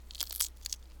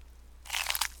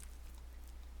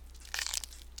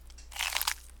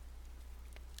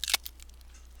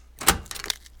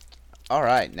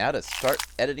Alright, now to start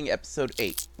editing episode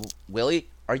 8. Willie,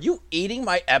 are you eating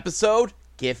my episode?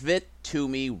 Give it to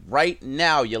me right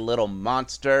now, you little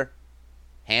monster.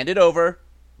 Hand it over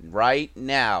right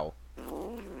now.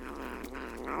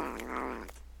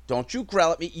 Don't you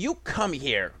growl at me. You come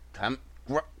here. Come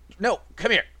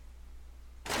here.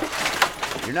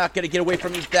 You're not going to get away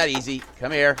from me that easy.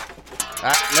 Come here.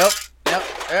 Nope.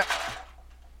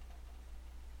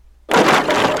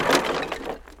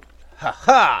 Ha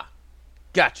ha!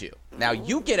 Got you. Now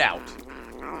you get out.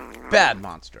 Bad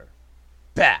monster.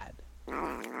 Bad.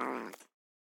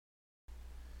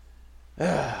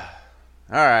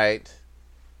 Alright.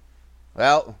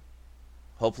 Well,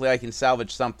 hopefully I can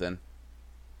salvage something.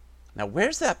 Now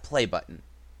where's that play button?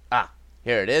 Ah,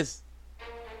 here it is.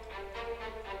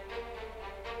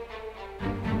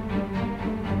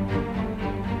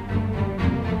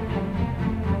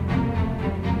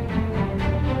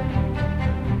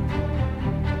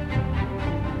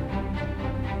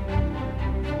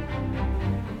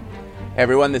 Hey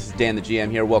everyone, this is Dan the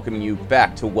GM here, welcoming you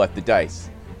back to What the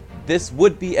Dice. This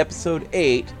would be episode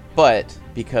 8, but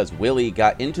because Willie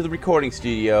got into the recording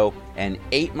studio and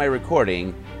ate my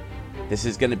recording, this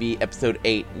is going to be episode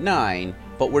 8-9,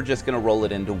 but we're just going to roll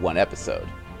it into one episode.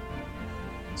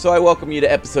 So I welcome you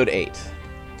to episode 8.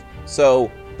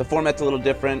 So the format's a little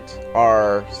different.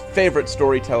 Our favorite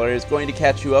storyteller is going to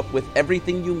catch you up with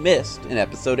everything you missed in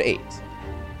episode 8.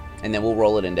 And then we'll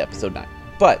roll it into episode 9.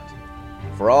 But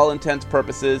for all intents and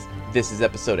purposes, this is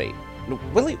episode 8.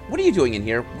 Willie, what are you doing in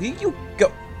here? Will you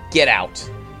go? Get out.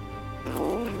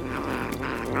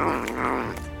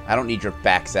 I don't need your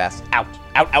back sass. Out.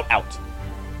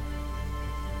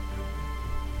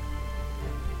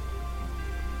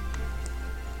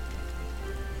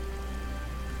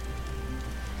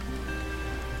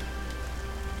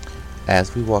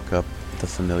 As we walk up the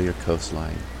familiar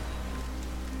coastline,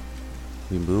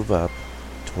 we move up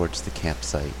towards the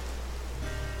campsite.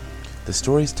 The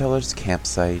storyteller's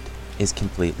campsite is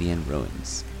completely in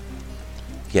ruins.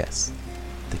 Yes,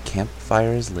 the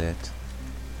campfire is lit,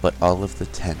 but all of the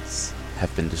tents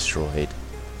have been destroyed.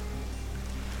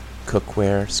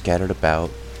 Cookware scattered about.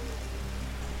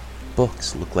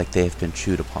 Books look like they have been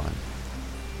chewed upon.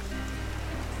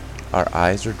 Our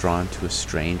eyes are drawn to a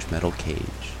strange metal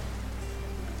cage.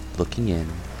 Looking in,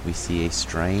 we see a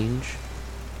strange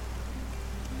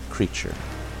creature.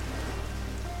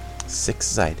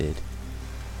 Six-sided,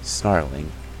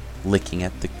 snarling, licking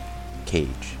at the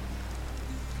cage.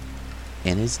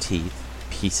 In his teeth,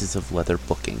 pieces of leather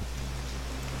booking.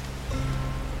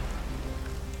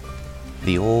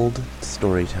 The old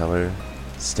storyteller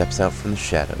steps out from the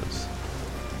shadows.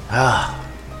 Ah,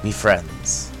 me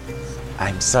friends.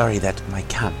 I'm sorry that my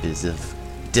camp is of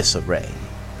disarray.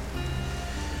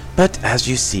 But as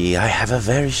you see, I have a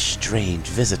very strange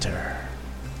visitor.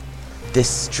 This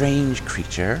strange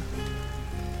creature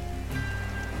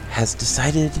has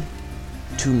decided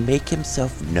to make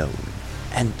himself known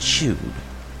and chewed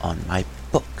on my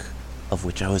book, of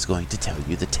which I was going to tell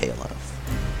you the tale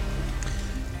of.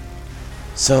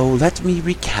 So let me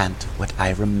recant what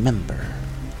I remember.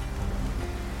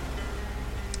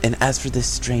 And as for this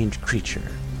strange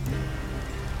creature,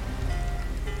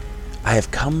 I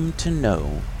have come to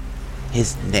know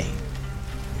his name.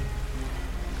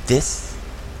 This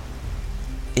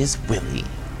is Willie,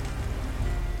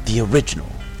 the original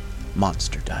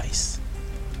Monster Dice.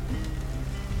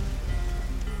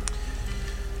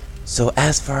 So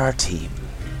as for our team,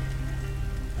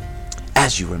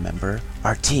 as you remember,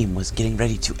 our team was getting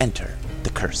ready to enter the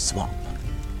Cursed Swamp.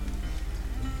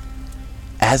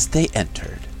 As they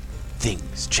entered,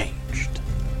 things changed.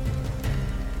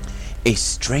 A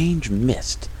strange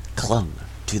mist clung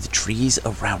to the trees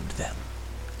around them,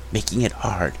 making it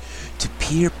hard to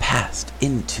peer past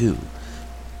into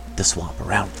the swamp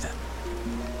around them.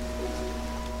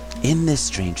 In this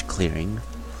strange clearing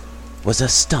was a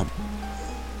stump,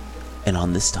 and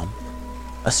on this stump,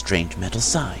 a strange metal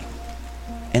sign,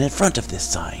 and in front of this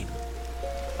sign,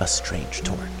 a strange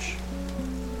torch.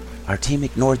 Our team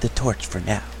ignored the torch for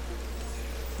now.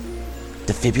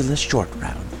 Defibulus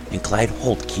Shortround and Clyde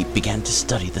Holtkeep began to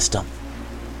study the stump.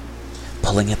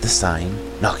 Pulling at the sign,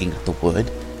 knocking at the wood,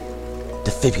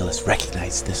 Defibulus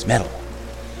recognized this metal.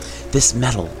 This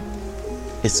metal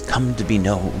is come to be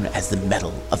known as the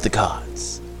Metal of the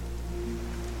Gods.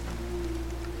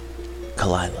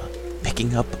 Kalila,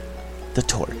 picking up the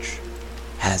torch,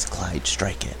 has Clyde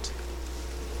strike it.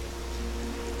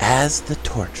 As the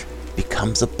torch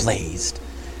becomes ablaze,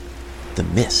 the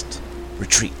mist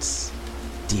retreats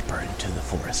deeper into the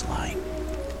forest line.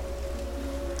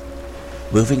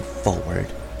 Moving forward,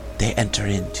 they enter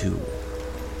into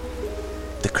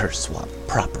the curse swamp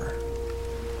proper.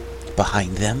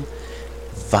 Behind them,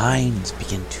 vines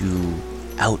begin to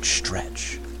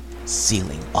outstretch,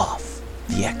 sealing off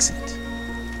the exit.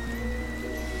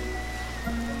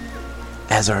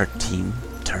 As our team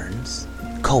turns,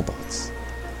 kobolds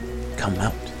come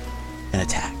out and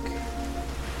attack.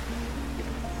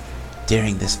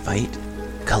 During this fight,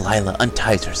 Kalila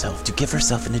unties herself to give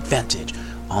herself an advantage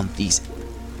on these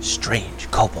strange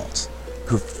kobolds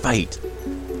who fight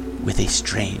with a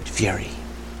strange fury.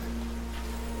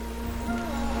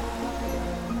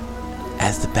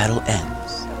 As the battle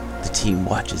ends, the team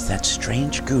watches that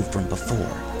strange goo from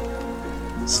before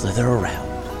slither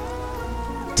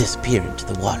around, disappear into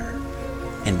the water,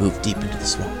 and move deep into the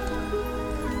swamp.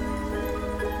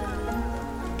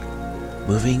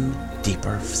 Moving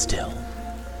deeper still,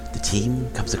 the team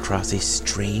comes across a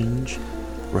strange,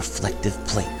 reflective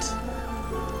plate.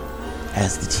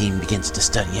 As the team begins to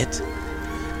study it,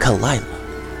 Kalila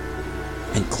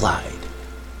and Clyde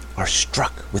are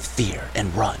struck with fear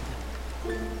and run.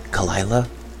 Kalila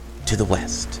to the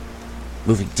west,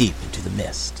 moving deep into the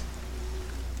mist.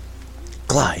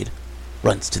 Clyde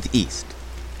runs to the east,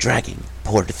 dragging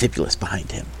poor Defibulus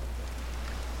behind him.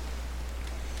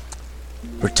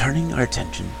 Returning our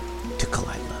attention to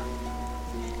Kalila.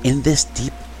 In this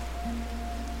deep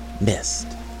mist,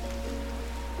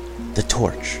 the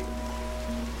torch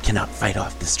cannot fight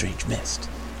off the strange mist,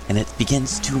 and it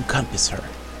begins to encompass her.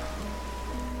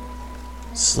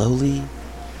 Slowly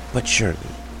but surely,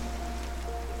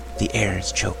 the air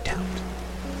is choked out,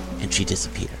 and she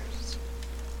disappears.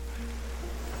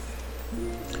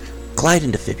 Clyde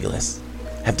and Defibulus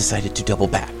have decided to double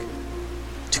back,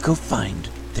 to go find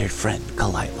their friend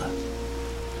Kalila.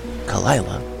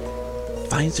 Kalila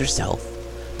finds herself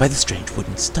by the strange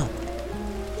wooden stump.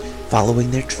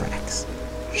 Following their tracks,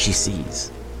 she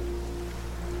sees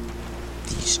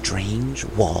the strange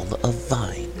wall of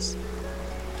vines.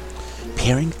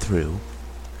 Peering through,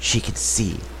 she can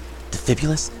see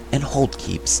Defibulus and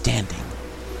Holdkeep standing,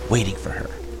 waiting for her.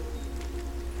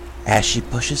 As she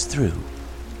pushes through,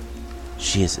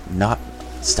 she is not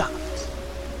stopped.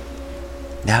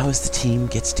 Now as the team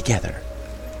gets together,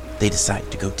 they decide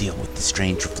to go deal with the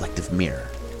strange reflective mirror.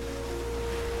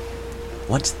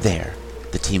 Once there,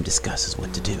 the team discusses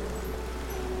what to do.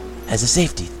 As a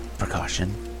safety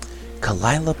precaution,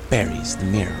 Kalila buries the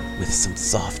mirror with some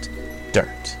soft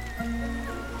dirt.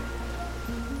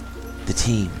 The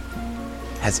team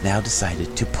has now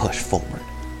decided to push forward.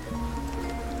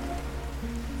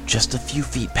 Just a few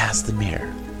feet past the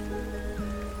mirror,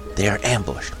 they are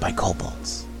ambushed by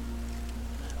kobolds.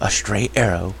 A stray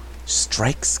arrow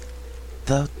strikes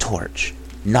the torch,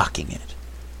 knocking it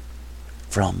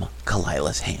from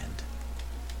Kalila's hand.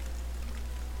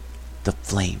 The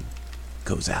flame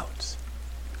goes out.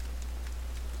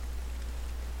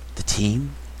 The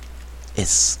team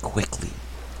is quickly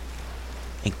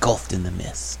engulfed in the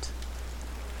mist,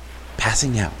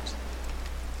 passing out.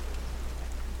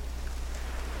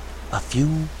 A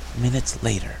few minutes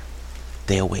later,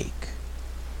 they awake.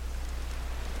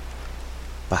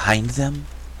 Behind them,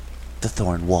 the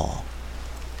thorn wall.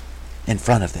 In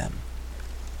front of them,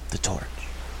 the torch.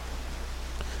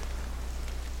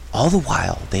 All the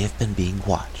while they have been being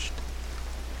watched,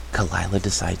 Kalila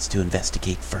decides to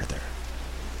investigate further.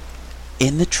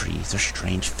 In the trees are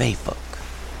strange fae folk.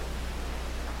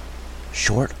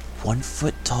 Short,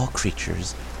 1-foot-tall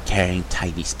creatures carrying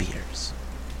tiny spears.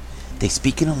 They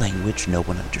speak in a language no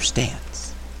one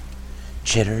understands,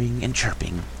 chittering and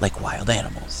chirping like wild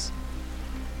animals.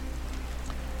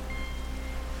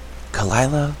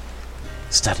 Kalila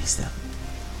studies them.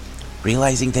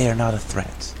 Realizing they are not a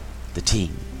threat, the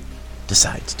team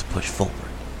decides to push forward.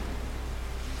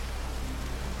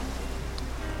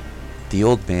 The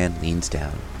old man leans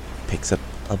down, picks up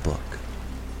a book.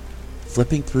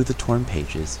 Flipping through the torn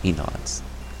pages, he nods.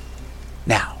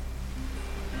 Now,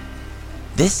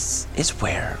 this is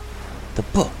where the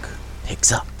book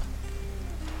picks up.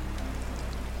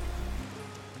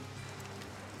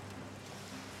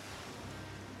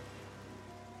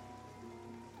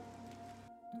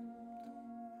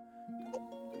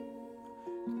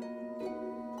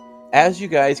 As you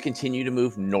guys continue to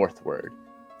move northward,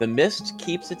 the mist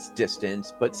keeps its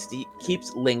distance, but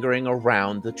keeps lingering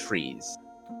around the trees.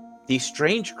 These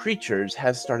strange creatures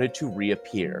have started to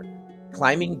reappear,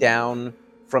 climbing down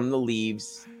from the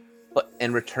leaves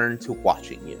and return to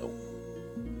watching you.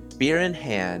 Spear in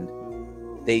hand,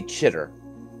 they chitter,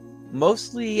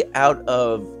 mostly out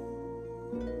of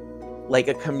like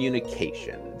a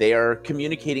communication. They are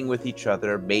communicating with each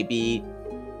other, maybe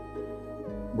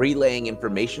relaying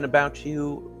information about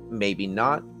you, maybe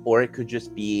not, or it could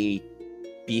just be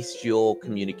bestial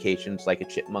communications like a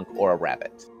chipmunk or a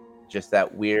rabbit. Just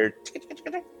that weird.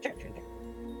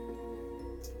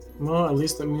 Well, at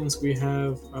least that means we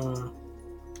have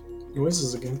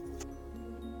noises again.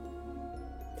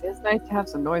 It is nice to have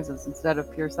some noises instead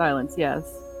of pure silence, yes.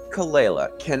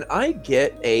 Kalela, can I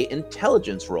get a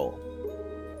intelligence roll?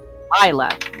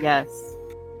 Lila, yes.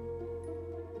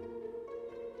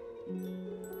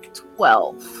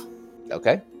 12.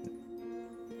 Okay.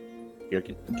 Here,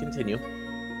 continue.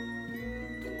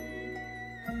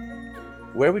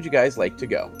 Where would you guys like to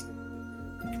go?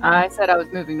 I said I was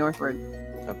moving northward.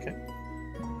 Okay.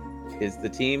 Is the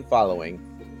team following?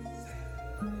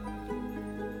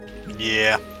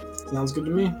 Yeah. Sounds good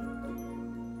to me.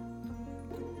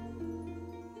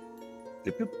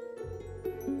 Bloop, bloop.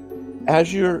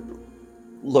 As you're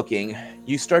looking,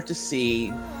 you start to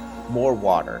see more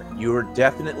water. You're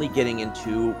definitely getting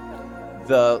into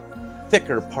the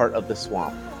thicker part of the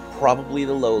swamp, probably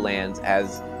the lowlands,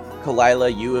 as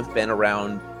Kalila, you have been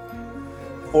around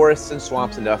forests and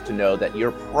swamps enough to know that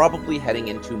you're probably heading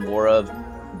into more of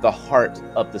the heart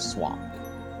of the swamp.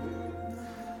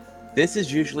 This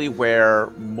is usually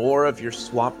where more of your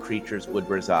swamp creatures would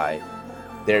reside.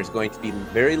 There's going to be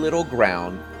very little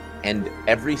ground, and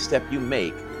every step you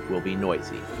make will be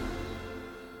noisy.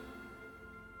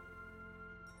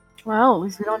 Well, at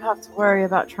least we don't have to worry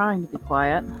about trying to be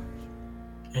quiet.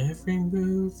 Every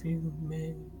move you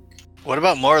make. What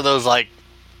about more of those, like,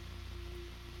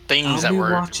 things I'll that be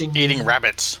were watching eating you.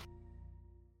 rabbits?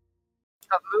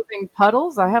 Moving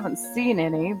puddles? I haven't seen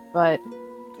any, but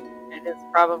it is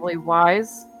probably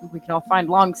wise. We can all find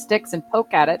long sticks and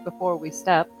poke at it before we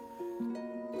step.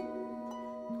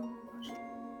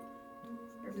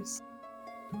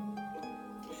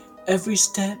 Every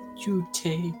step you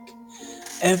take,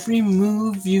 every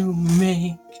move you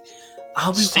make,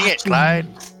 I'll be Sing it, watching Clyde.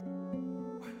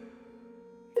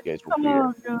 You guys will hear.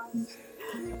 Oh, God.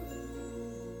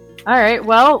 Alright,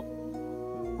 well,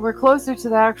 we're closer to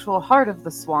the actual heart of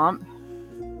the swamp.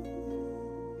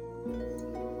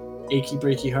 Achy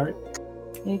breaky heart.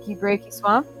 Achy breaky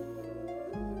swamp.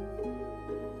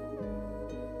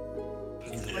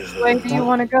 Which way do you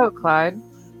want to go, Clyde?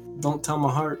 Don't tell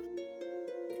my heart.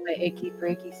 The achy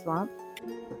breaky swamp?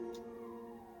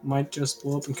 Might just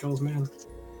blow up and kill his man.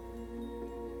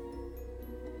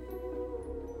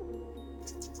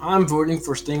 I'm voting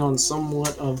for staying on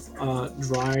somewhat of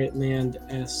dry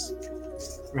land-esque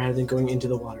rather than going into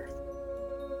the water.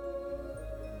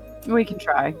 We can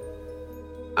try.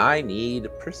 I need a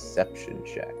perception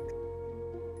check.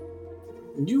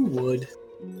 You would.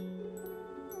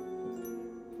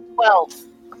 12.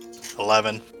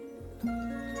 11.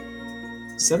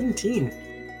 17.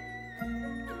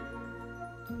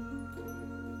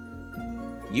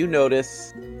 You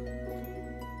notice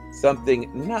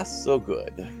something not so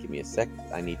good. Give me a sec.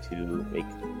 I need to make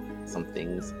some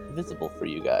things visible for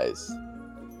you guys.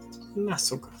 Not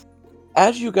so good.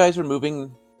 As you guys are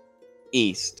moving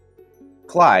east,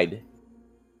 Clyde,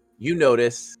 you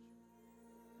notice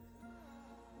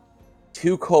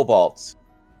two kobolds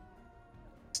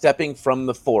stepping from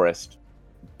the forest,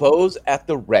 bows at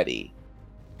the ready.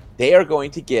 They are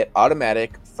going to get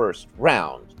automatic first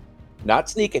round. Not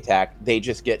sneak attack, they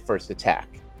just get first attack.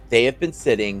 They have been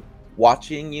sitting,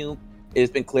 watching you. It has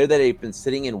been clear that they've been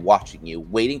sitting and watching you,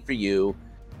 waiting for you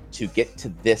to get to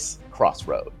this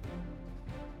crossroad.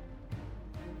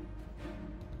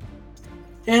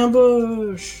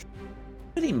 Ambush!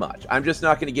 Pretty much. I'm just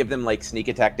not going to give them like sneak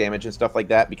attack damage and stuff like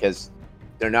that because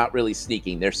they're not really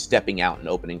sneaking. They're stepping out and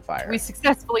opening fire. He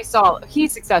successfully saw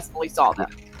them.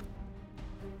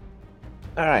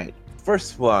 All right.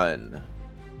 First one.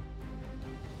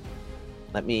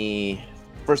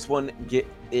 First one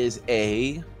is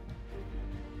a.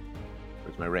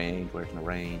 Where's my range? Where's my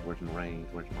range? Where's my range?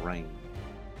 Where's my range?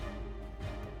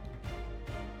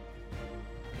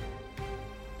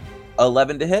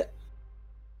 $11 to hit.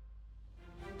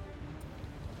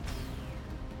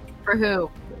 For who?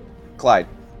 Clyde.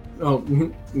 Oh,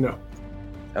 no.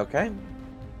 Okay.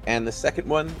 And the second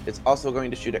one is also going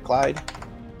to shoot at Clyde.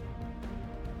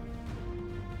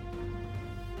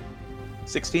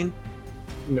 16.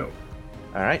 No.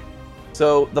 All right.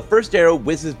 So the first arrow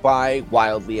whizzes by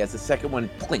wildly as the second one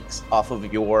plinks off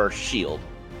of your shield.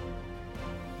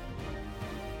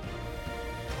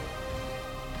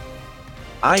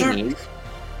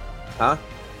 Attack.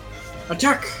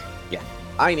 Attack!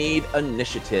 I need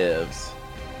initiatives.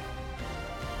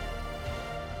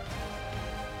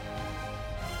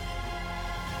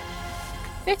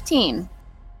 $15.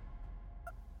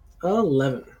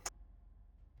 11.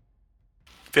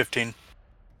 15.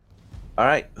 All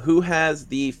right. Who has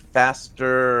the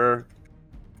faster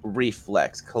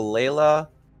reflex? Kalila,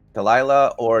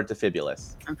 or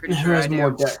Defibulus? I'm pretty Who sure I has do.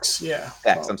 more dex? Yeah.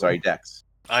 Dex. I'm sorry, Dex.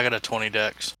 I got a 20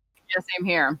 dex. Yeah, same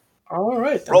here. All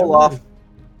right. then Roll never off. mind.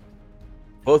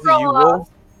 Both of you Roll roll.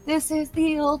 This is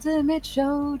the ultimate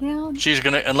showdown. She's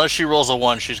gonna, unless she rolls a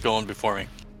 1, she's going before me.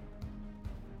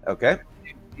 Okay.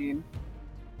 18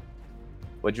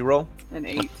 What'd you roll? and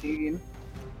 18.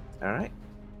 All right.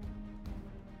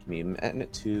 Give me a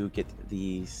minute to get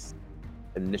the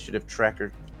initiative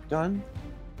tracker done.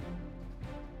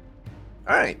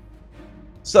 All right.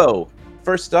 So,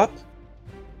 first up,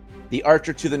 the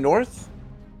archer to the north.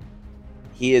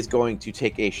 He is going to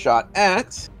take a shot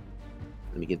at...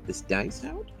 Let me get this dice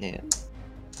out. And...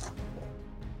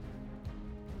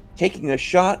 taking a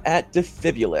shot at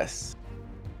Defibulus.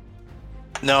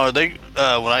 No, are they,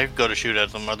 when I go to shoot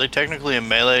at them, are they technically in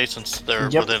melee since they're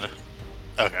Yep. within...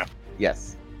 Okay.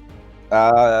 Yes.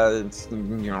 It's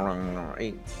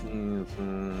 18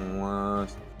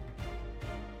 plus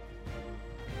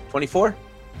 24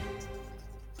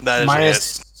 That is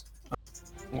Minus.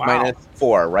 Wow. minus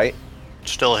 4, right? a hit.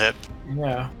 Still a hit.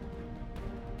 Yeah.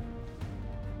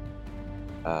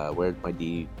 Where'd my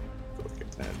D?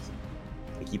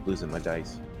 I keep losing my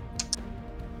dice.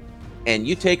 And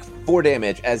you take 4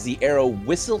 damage as the arrow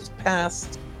whistles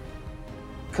past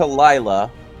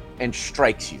Kalila and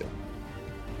strikes you.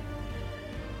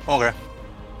 Okay.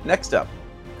 Next up,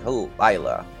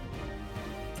 Kalila.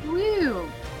 Woo!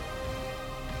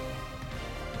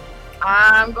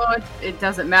 I'm going. It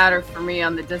doesn't matter for me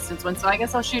on the distance one, so I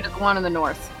guess I'll shoot at the one in the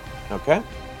north. Okay.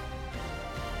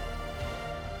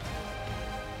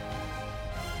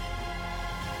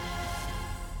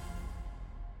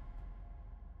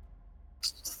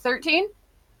 It's 13?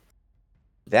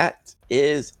 That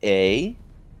is a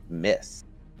miss.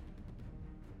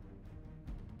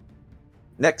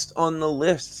 Next on the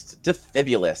list,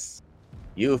 Defibulus.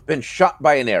 You've been shot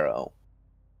by an arrow.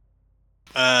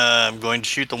 I'm going to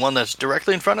shoot the one that's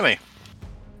directly in front of me.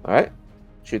 All right.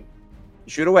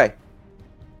 Shoot away.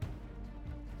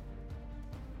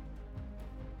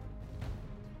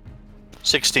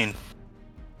 $16.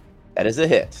 That is a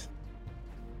hit.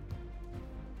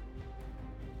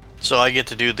 So I get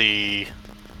to do the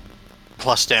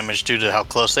plus damage due to how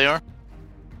close they are?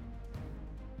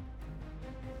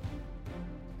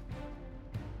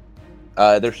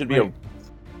 There should be Right.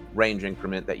 a range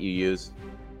increment that you use.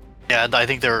 Yeah, I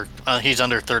think they're he's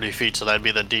under 30 feet, so that'd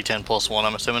be the D10 plus 1,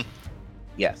 I'm assuming.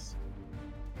 Yes.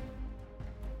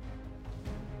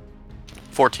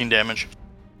 14 damage.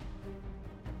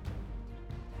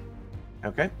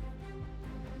 Okay.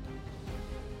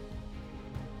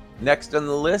 Next on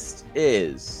the list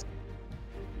is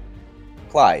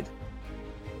Clyde.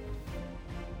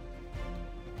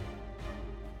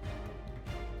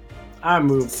 I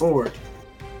move forward.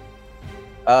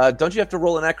 Don't you have to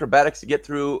roll an acrobatics to get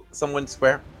through someone's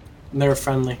square? They're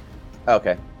friendly.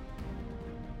 Okay.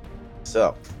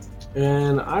 So,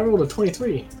 And I rolled a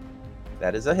 23.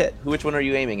 that is a hit. Which one are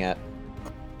you aiming at?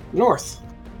 North.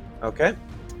 Okay.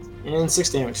 And 6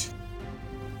 damage.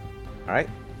 All right.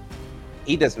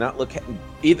 He does not look...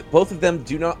 either. Both of them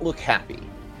do not look happy.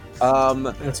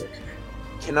 That's okay.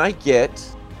 Can I get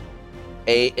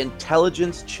a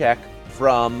intelligence check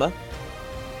from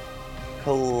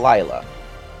Kalila?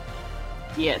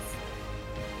 Yes.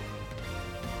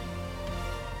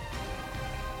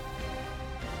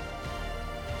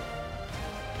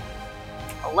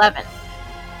 $11.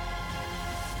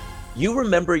 You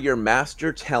remember your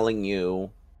master telling you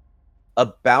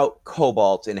about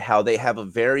Cobalt and how they have a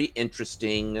very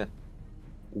interesting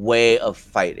way of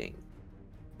fighting.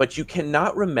 But you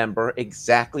cannot remember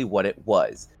exactly what it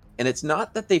was. And it's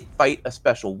not that they fight a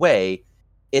special way,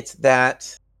 it's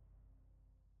that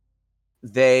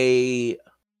they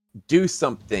do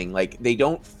something. Like, they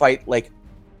don't fight like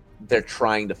they're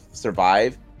trying to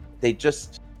survive. They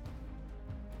just...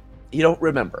 You don't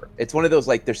remember. It's one of those,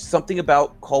 like, there's something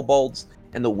about kobolds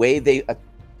and the way they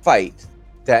fight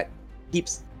that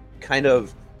keeps kind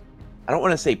of, I don't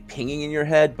want to say pinging in your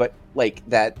head, but like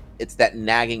that, it's that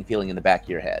nagging feeling in the back of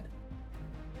your head.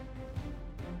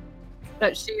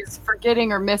 That she's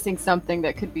forgetting or missing something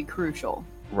that could be crucial.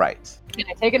 Right. Can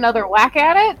I take another whack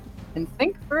at it and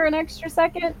think for an extra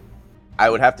second? I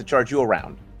would have to charge you a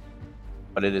round,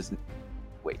 but it is,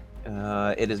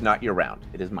 it is not your round.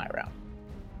 It is my round.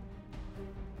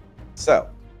 So,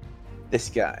 this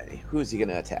guy, who is he going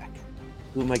to attack?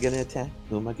 Who am I going to attack?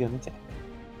 Who am I going to attack?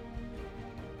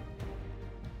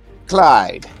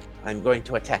 Clyde, I'm going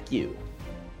to attack you.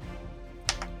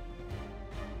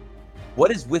 What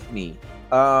is with me?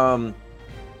 Does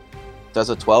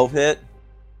a 12 hit?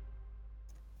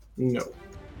 No.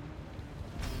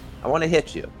 I want to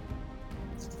hit you.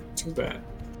 Too bad.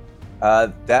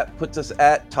 That puts us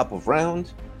at top of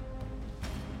round.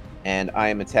 And I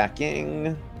am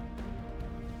attacking...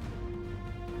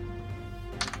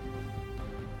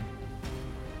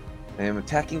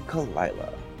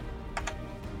 Kalila.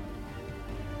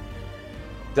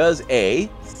 Does a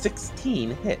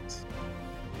 16 hit?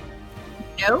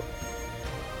 Nope.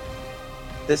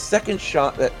 The second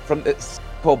shot that from this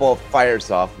kobold fires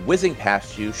off, whizzing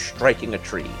past you, striking a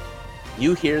tree.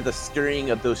 You hear the scurrying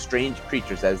of those strange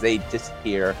creatures as they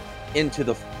disappear into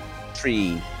the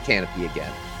tree canopy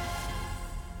again.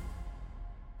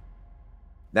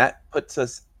 That puts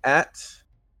us at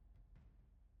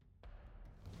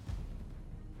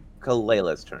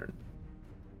Kalila's turn.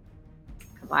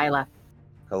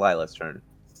 Kalila's turn.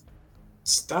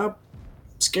 Stop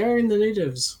scaring the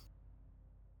natives.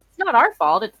 It's not our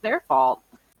fault, it's their fault.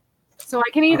 So I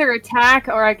can either attack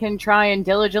or I can try and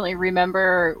diligently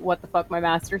remember what the fuck my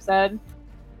master said.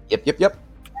 Yep. I have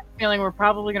a feeling we're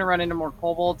probably going to run into more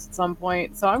kobolds at some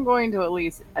point, so I'm going to at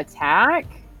least attack.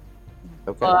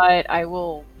 Okay. But I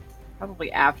will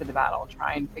probably after the battle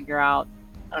try and figure out,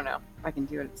 I don't know, if I can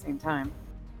do it at the same time.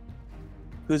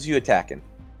 Who's you attacking?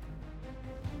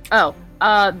 Oh,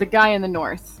 the guy in the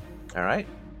north. All right.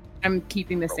 I'm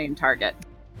keeping the same target.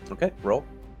 Okay, roll.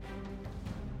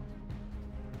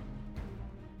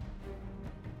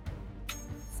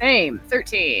 Same,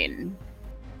 13.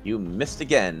 You missed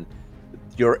again.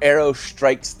 Your arrow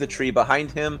strikes the tree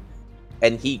behind him,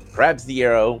 and he grabs the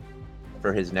arrow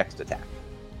for his next attack.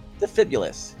 The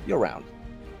Fibulus, you're round.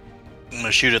 I'm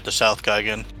gonna shoot at the south guy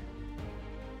again.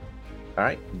 All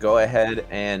right, go ahead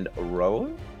and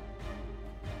roll.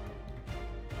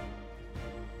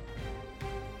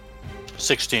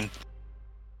 16.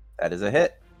 That is a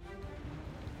hit.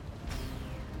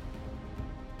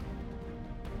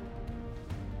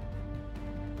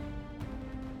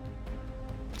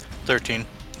 $13.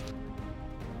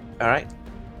 All right,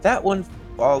 that one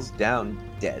falls down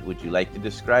dead. Would you like to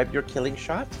describe your killing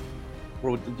shot,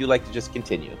 or would you like to just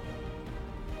continue?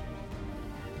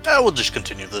 We'll just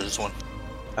continue this one.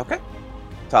 Okay,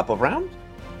 top of round.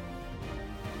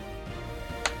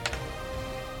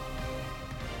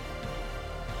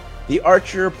 The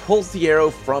archer pulls the arrow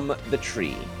from the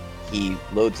tree. He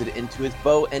loads it into his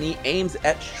bow and he aims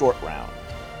at short round.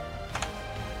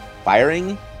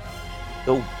 Firing,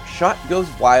 the shot goes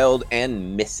wild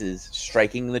and misses,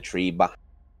 striking the tree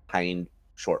behind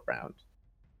short round.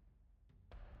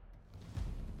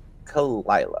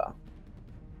 Kalila,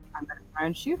 I'm going to try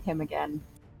and shoot him again.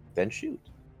 then shoot.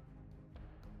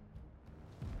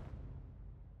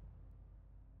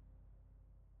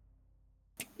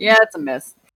 Yeah, it's a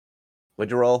miss.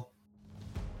 What'd you roll?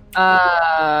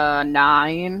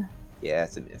 9. Yeah,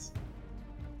 it's a miss.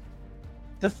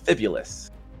 The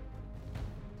Fibulus.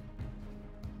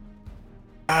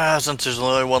 Since there's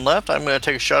only one left, I'm gonna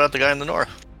take a shot at the guy in the north.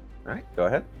 All right, go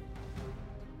ahead.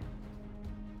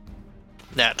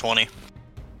 Nat 20.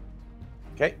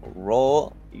 Okay,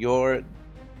 roll your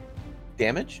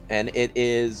damage, and it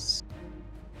is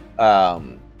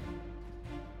roll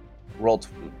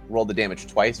the damage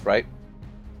twice, right?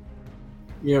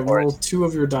 Yeah, Or roll it's- 2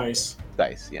 of your dice.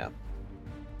 Dice, yeah.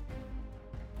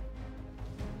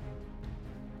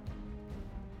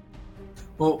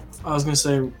 Well, I was gonna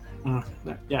say,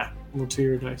 yeah, roll 2 of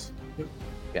your dice. Yep.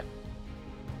 Yeah.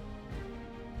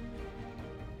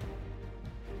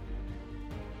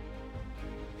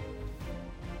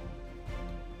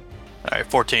 All right,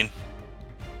 14.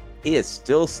 He is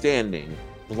still standing,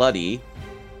 bloody.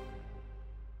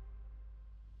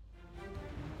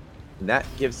 And that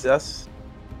gives us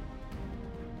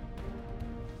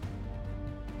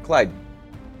Clyde.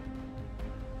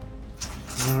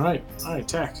 All right, I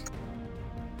attack.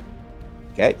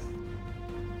 Okay,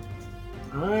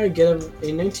 I get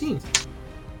a 19.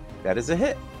 that is a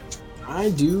hit. I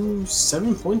do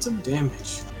 7 points of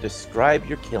damage. Describe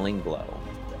your killing blow,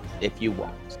 if you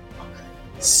want.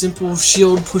 Simple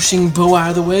shield pushing bow out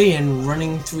of the way and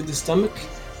running through the stomach.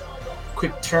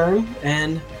 Quick turn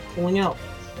and pulling out.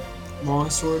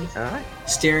 Longsword, All right.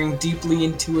 staring deeply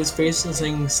into his face and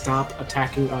saying, "Stop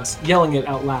attacking us." Yelling it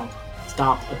out loud.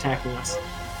 "Stop attacking us."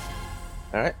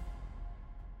 All right.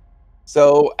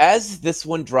 So as this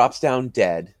one drops down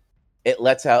dead, it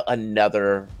lets out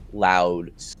another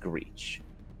loud screech.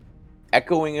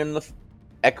 Echoing in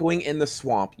the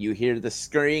swamp, you hear the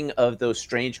scurrying of those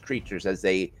strange creatures as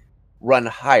they run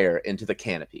higher into the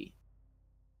canopy.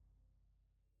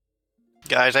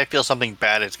 Guys, I feel something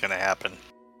bad is gonna happen.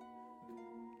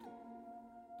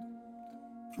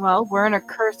 Well, we're in a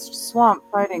cursed swamp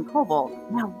fighting kobold.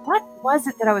 Now, what was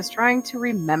it that I was trying to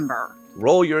remember?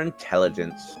 Roll your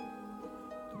intelligence.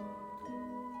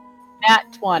 Nat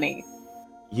 20.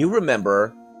 You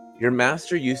remember your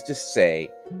master used to say,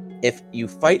 if you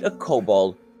fight a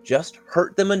kobold, just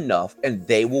hurt them enough and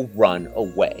they will run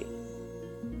away.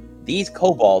 These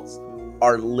kobolds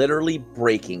are literally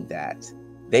breaking that.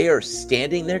 They are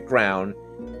standing their ground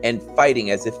and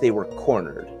fighting as if they were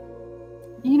cornered.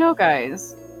 You know,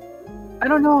 guys, I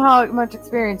don't know how much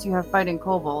experience you have fighting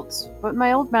kobolds, but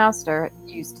my old master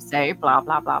used to say blah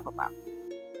blah blah blah blah.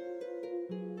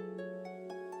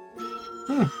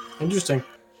 Interesting.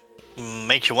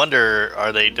 Makes you wonder,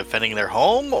 are they defending their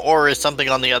home, or is something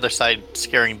on the other side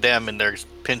scaring them and they're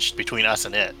pinched between us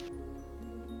and it?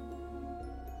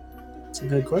 It's a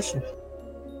good question.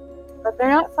 But they're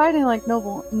not fighting like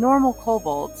normal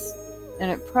kobolds,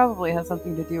 and it probably has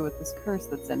something to do with this curse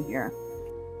that's in here.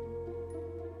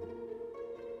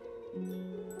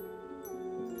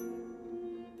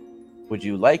 Would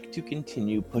you like to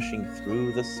continue pushing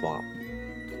through the swamp?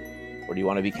 Or do you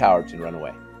want to be cowards and run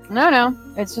away? No,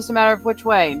 it's just a matter of which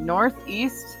way. North,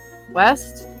 east,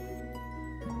 west?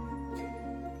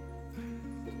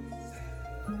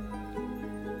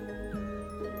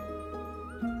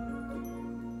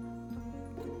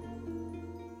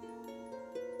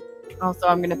 Also,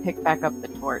 I'm gonna pick back up the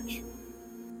torch.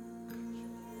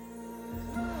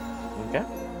 Okay.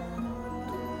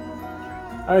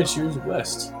 I choose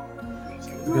west.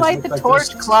 You light the like torch,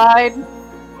 this- Clyde.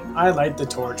 I light the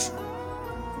torch.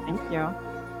 Thank you.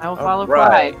 I will follow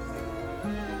Alright.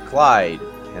 Clyde. Clyde,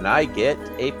 can I get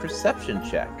a perception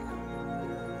check?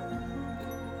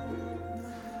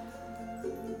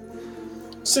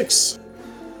 6.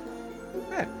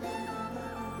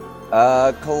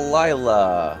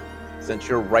 Kalila, since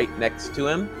you're right next to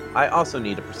him, I also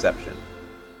need a perception.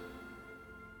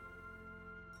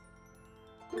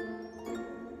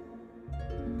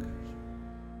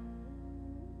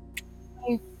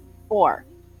 Four.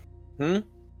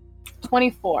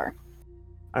 24.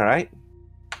 All right.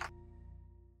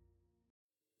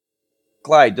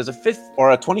 Clyde, does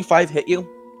a 25 hit you?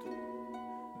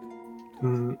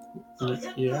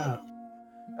 Yeah.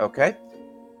 Okay.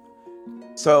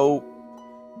 So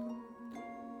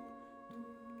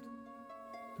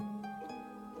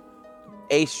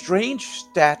a strange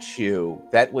statue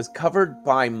that was covered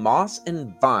by moss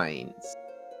and vines.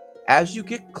 As you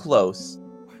get close,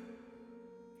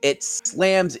 it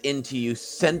slams into you,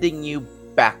 sending you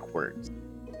backwards.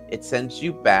 It sends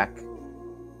you back,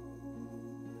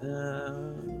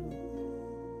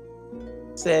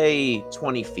 say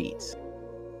 20 feet.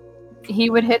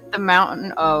 He would hit the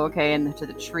mountain. Oh, okay, and to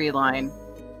the tree line.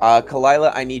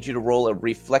 Kalila, I need you to roll a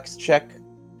reflex check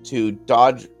to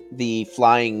dodge the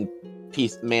flying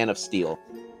man of steel.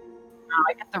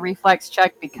 I get the reflex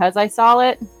check because I saw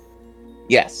it.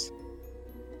 Yes.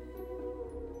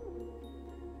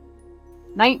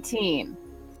 19.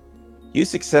 You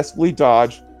successfully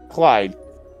dodge Clyde.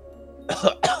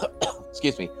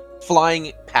 Excuse me.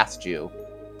 Flying past you.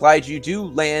 Clyde, you do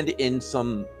land in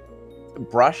some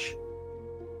brush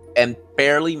and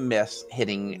barely miss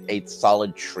hitting a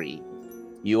solid tree.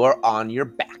 You are on your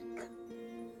back.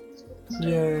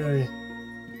 Yay.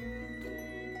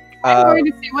 I'm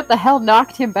going to see what the hell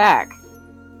knocked him back.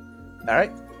 All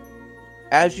right.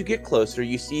 As you get closer,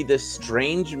 you see this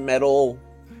strange metal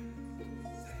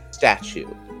statue.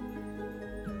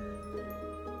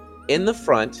 In the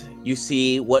front, you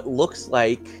see what looks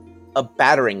like a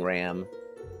battering ram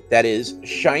that is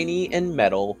shiny and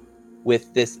metal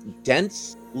with this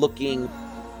dense looking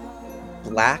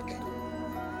black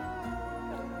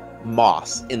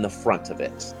moss in the front of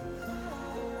it.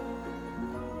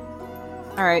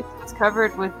 Alright, it's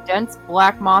covered with dense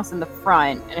black moss in the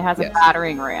front, and it has a Yes.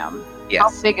 battering ram. Yes.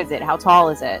 How big is it? How tall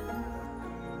is it?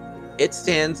 It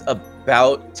stands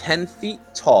about 10 feet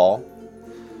tall,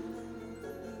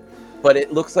 but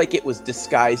it looks like it was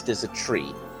disguised as a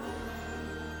tree.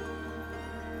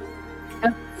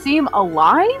 Does it seem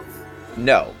alive?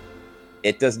 No,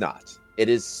 it does not. It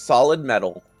is solid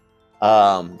metal.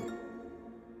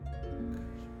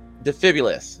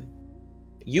 Defibulus,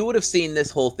 you would have seen this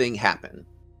whole thing happen.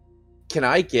 Can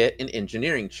I get an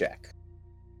engineering check?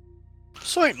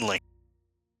 Certainly.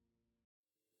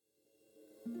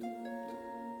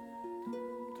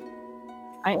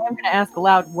 I am going to ask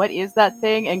aloud, what is that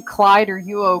thing? And Clyde, are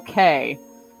you okay?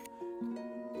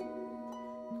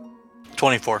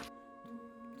 24.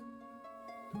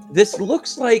 This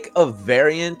looks like a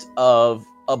variant of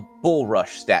a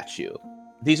bulrush statue.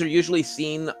 These are usually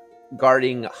seen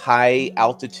guarding high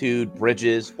altitude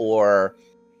bridges or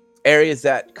areas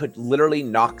that could literally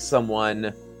knock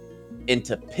someone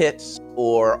into pits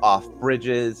or off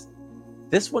bridges.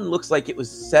 This one looks like it was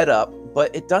set up,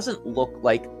 but it doesn't look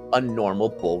like a normal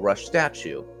bulrush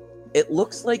statue. It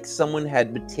looks like someone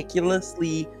had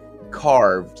meticulously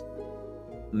carved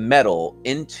metal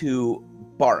into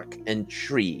bark and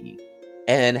tree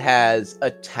and has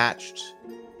attached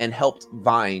and helped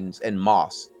vines and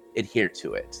moss adhere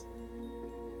to it.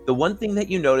 The one thing that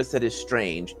you notice that is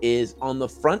strange is on the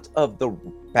front of the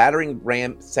battering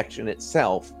ram section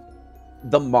itself,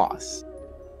 the moss.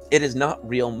 It is not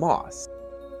real moss.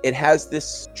 It has this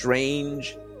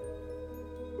strange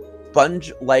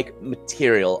sponge-like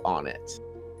material on it.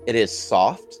 It is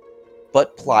soft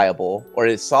but pliable, or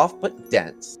it is soft but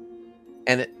dense,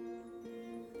 and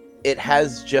it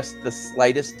has just the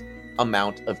slightest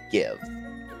amount of give.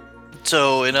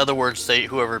 So, in other words, they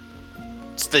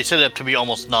set it up to be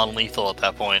almost non-lethal at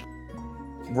that point.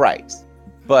 Right.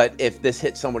 But if this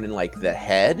hit someone in like the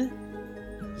head,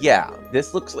 yeah,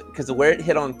 this looks like, because where it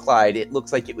hit on Clyde, it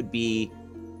looks like it would be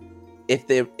if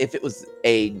it was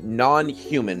a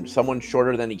non-human, someone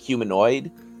shorter than a humanoid,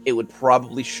 it would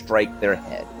probably strike their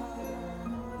head.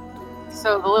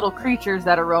 So the little creatures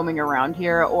that are roaming around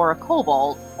here, or a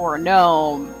kobold, or a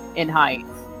gnome in height.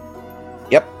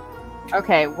 Yep.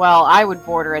 Okay, well, I would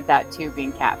border at that too,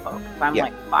 being catfolk. I'm Yeah.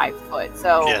 like 5 foot,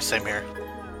 so Yeah, same here.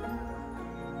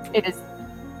 it is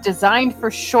designed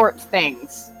for short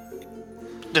things.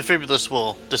 Defibulus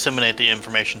will disseminate the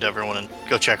information to everyone and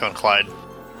go check on Clyde.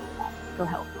 Go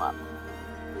help them up.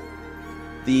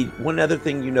 The one other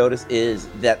thing you notice is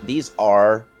that these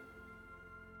are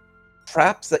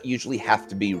traps that usually have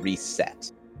to be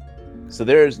reset. So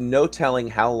there's no telling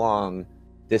how long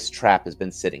this trap has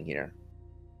been sitting here.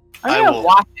 I'm gonna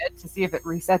watch it to see if it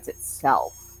resets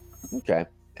itself. Okay.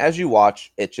 As you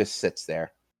watch, it just sits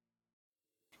there.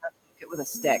 It with a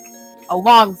stick. A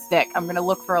long stick. I'm gonna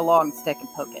look for a long stick and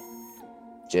poke it.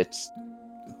 It's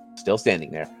still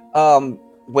standing there.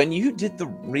 When you did the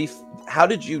how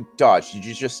did you dodge? Did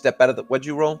you just step out of the... What'd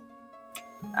you roll?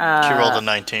 She rolled a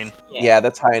 19. Yeah,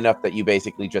 that's high enough that you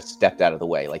basically just stepped out of the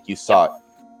way. Like, you saw it.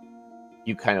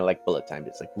 You kind of like bullet timed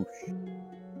it. It's like, whoosh.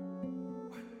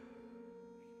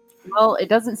 Well, it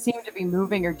doesn't seem to be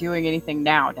moving or doing anything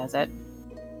now, does it?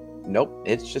 Nope,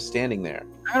 it's just standing there.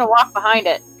 I'm gonna walk behind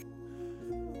it.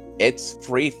 It's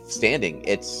free standing.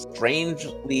 It's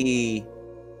strangely...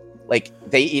 Like,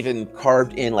 they even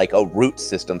carved in, like, a root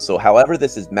system. So however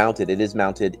this is mounted, it is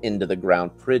mounted into the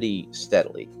ground pretty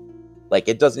steadily. Like,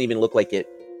 it doesn't even look like it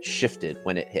shifted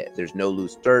when it hit. There's no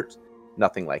loose dirt,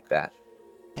 nothing like that.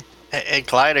 Hey,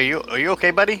 Clyde, are you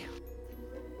okay, buddy?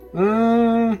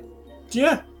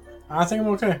 Yeah. I think I'm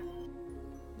okay.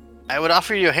 I would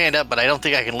offer you a hand up, but I don't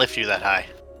think I can lift you that high.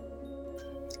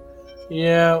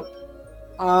 Yeah.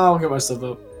 I'll get myself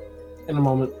up in a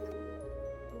moment.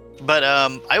 But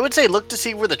I would say look to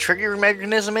see where the trigger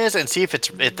mechanism is and see if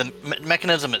the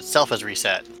mechanism itself has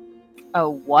reset. Oh,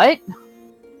 what?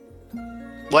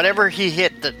 Whatever he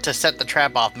hit to set the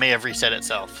trap off may have reset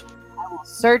itself. I will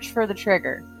search for the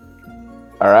trigger.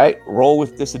 All right, roll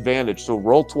with disadvantage. So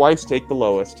roll twice, take the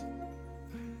lowest.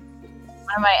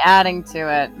 What am I adding to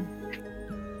it?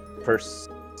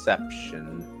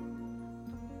 Perception.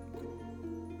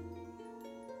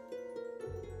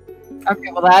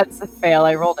 Okay, well that's a fail.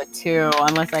 I rolled a 2,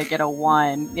 unless I get a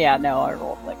 1. Yeah, no, I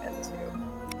rolled like a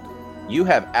 2. You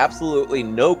have absolutely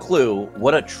no clue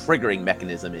what a triggering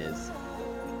mechanism is.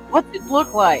 What's it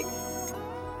look like?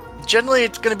 Generally,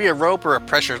 it's going to be a rope or a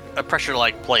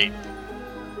pressure-like plate.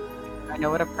 I know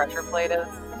what a pressure plate is.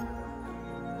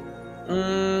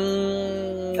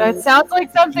 Mm, It sounds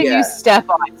like something yeah. you step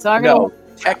on, so I'm no,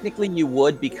 gonna... technically you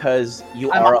would because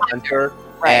you I'm are a a hunter,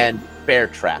 Right. and bear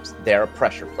traps, they're a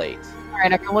pressure plate.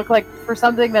 Alright, I can look like for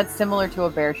something that's similar to a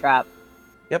bear trap.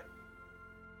 Yep.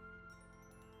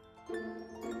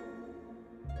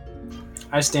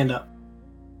 I stand up.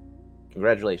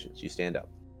 Congratulations, you stand up.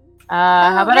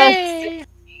 How about a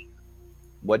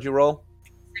What'd you roll?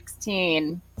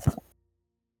 16?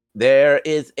 There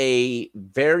is a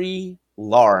very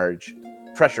large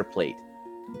pressure plate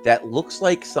that looks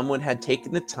like someone had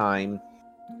taken the time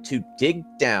to dig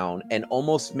down and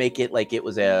almost make it like it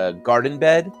was a garden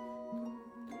bed.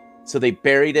 So they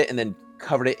buried it and then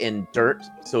covered it in dirt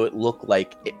so it looked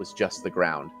like it was just the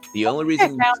ground. The only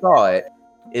reason you saw it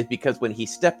is because when he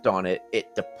stepped on it,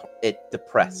 it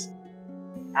depressed.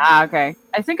 Ah, okay.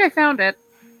 I think I found it.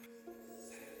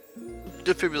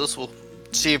 Defibulus will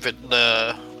see if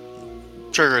the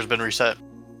trigger has been reset.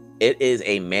 It is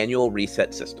a manual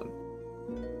reset system.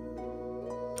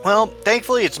 Well,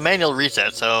 thankfully it's manual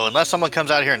reset, so unless someone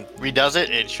comes out here and redoes it,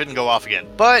 it shouldn't go off again.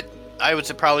 But I would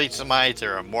say probably surmise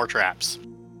there are more traps.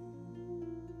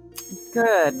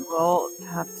 Good. We'll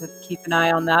have to keep an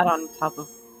eye on that on top of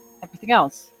everything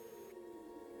else.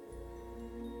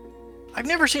 I've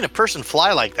never seen a person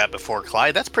fly like that before,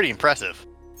 Clyde. That's pretty impressive.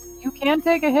 You can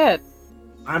take a hit.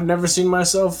 I've never seen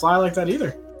myself fly like that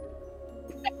either.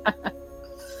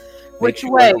 Which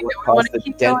Make way? sure Do it we caused want to the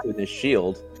keep dent going? in his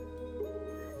shield.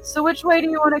 So which way do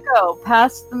you want to go?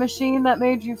 Past the machine that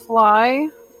made you fly,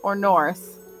 or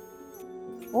north?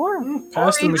 Or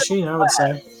Past the even machine, I would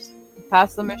say.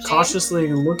 past the machine?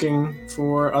 Cautiously looking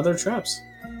for other traps.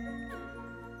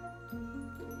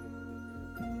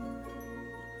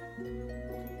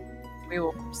 We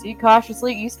will proceed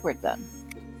cautiously eastward then.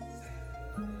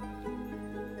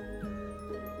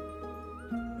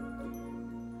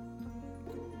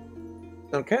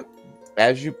 Okay.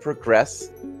 As you progress,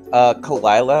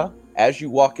 Kalila, as you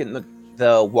walk in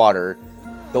the water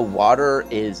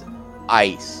is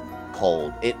ice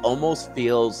cold. It almost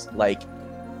feels like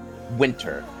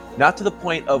winter. Not to the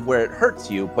point of where it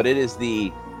hurts you, but it is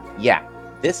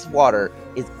this water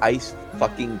is ice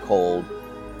fucking cold.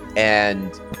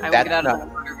 And I will that's get out not, of the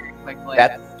water very quickly.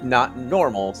 that's not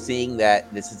normal, seeing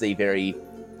that this is a very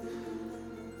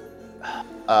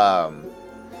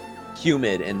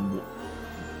humid and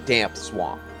damp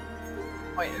swamp.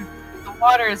 Wait, the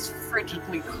water is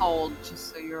frigidly cold,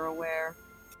 just so you're aware.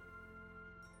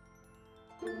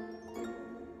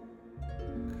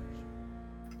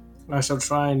 I shall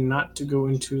try not to go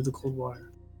into the cold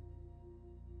water.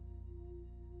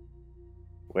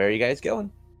 Where are you guys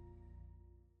going?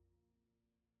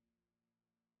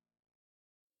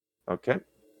 Okay.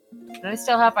 And I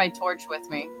still have my torch with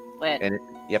me, lit. And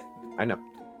yep, I know.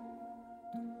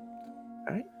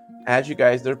 All right. As you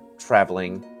guys are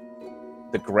traveling,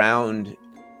 the ground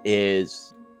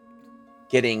is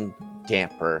getting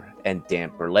damper and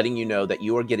damper, letting you know that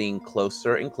you are getting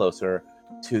closer and closer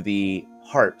to the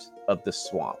heart of the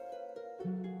swamp.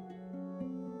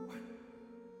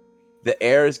 The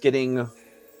air is getting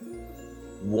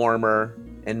warmer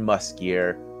and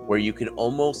muskier, where you can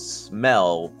almost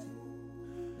smell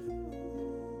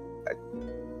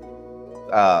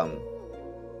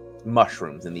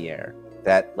mushrooms in the air.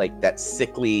 That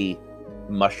sickly,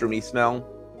 mushroomy smell.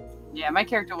 Yeah, my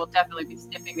character will definitely be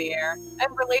sniffing the air.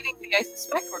 And relating the, I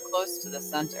suspect we're close to the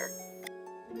center.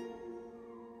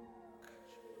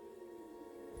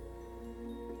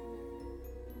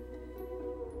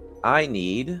 I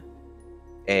need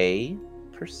a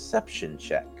perception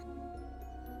check.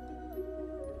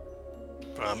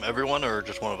 Everyone or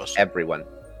just one of us? Everyone.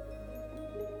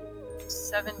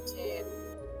 17.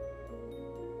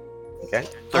 Okay.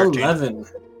 13. 11.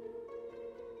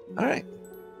 All right.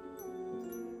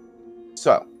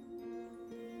 So,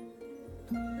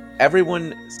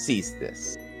 everyone sees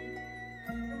this.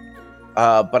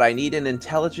 But I need an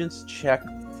intelligence check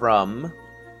from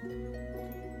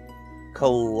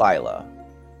Kalila.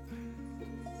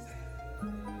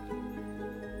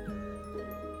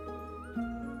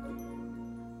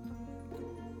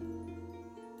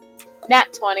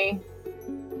 Nat 20.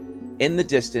 In the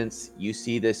distance, you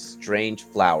see this strange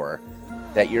flower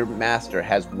that your master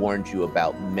has warned you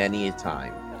about many a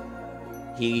time.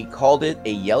 He called it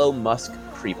a yellow musk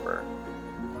creeper.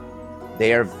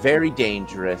 They are very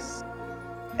dangerous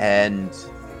and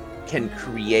can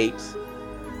create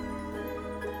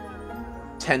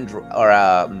tendril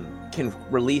can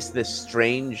release this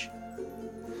strange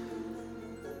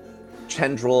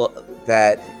tendril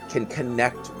that can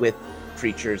connect with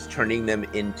creatures, turning them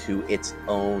into its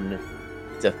own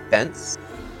defense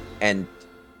and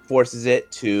forces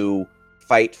it to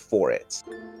fight for it.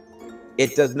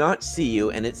 It does not see you,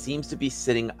 and it seems to be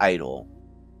sitting idle.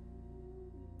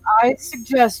 I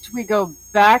suggest we go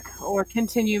back or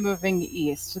continue moving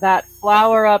east. That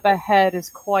flower up ahead is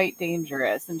quite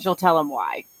dangerous, and she'll tell him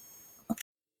why.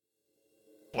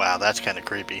 Wow, that's kind of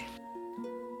creepy.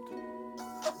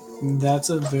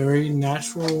 That's a very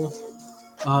natural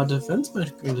defense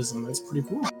mechanism. That's pretty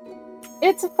cool.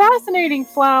 It's a fascinating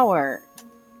flower,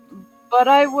 but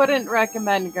I wouldn't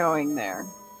recommend going there.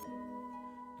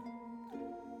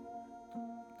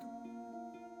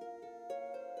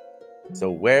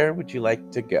 So where would you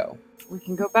like to go? We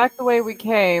can go back the way we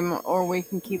came, or we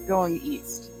can keep going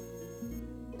east.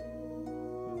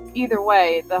 Either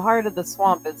way, the heart of the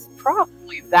swamp is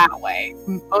probably that way,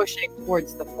 motioning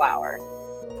towards the flower.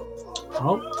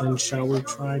 Well, then shall we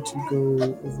try to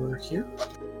go over here?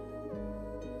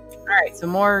 Alright, so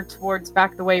more towards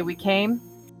back the way we came.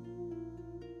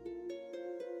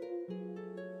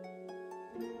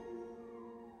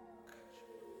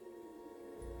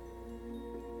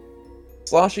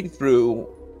 Sloshing through,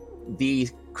 the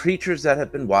creatures that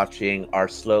have been watching are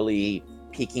slowly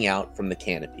peeking out from the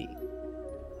canopy.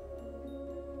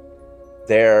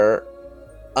 their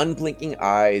unblinking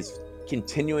eyes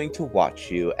continuing to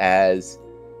watch you as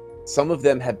some of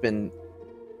them have been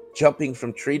jumping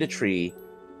from tree to tree,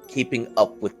 keeping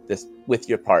up with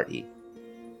your party.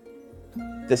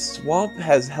 The swamp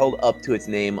has held up to its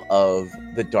name of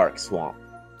the Dark Swamp.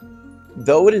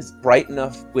 Though it is bright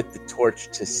enough with the torch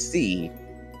to see,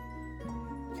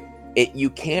 you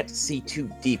can't see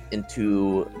too deep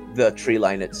into the tree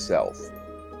line itself.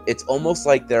 It's almost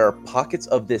like there are pockets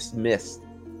of this mist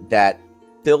that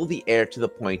fill the air to the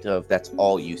point of that's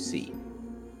all you see.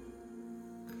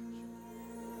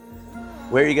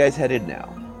 Where are you guys headed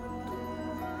now?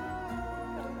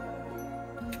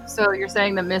 So you're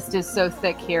saying the mist is so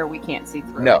thick here we can't see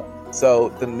through it? No. So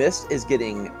the mist is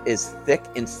thick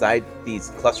inside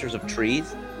these clusters of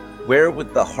trees. Where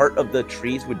would the heart of the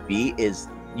trees would be is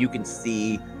you can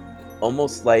see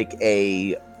almost like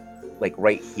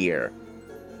right here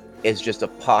is just a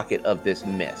pocket of this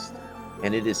mist,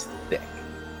 and it is thick.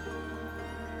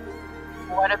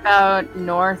 What about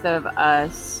north of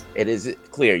us? It is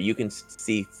clear. You can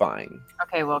see fine.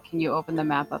 Okay, well, can you open the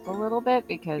map up a little bit?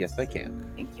 Because Yes, I can.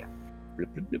 Thank you.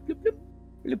 Blip, blip, blip, blip, blip.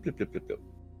 Blip, blip, blip, blip, blip.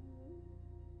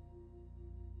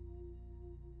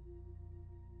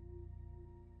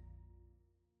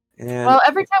 And Well,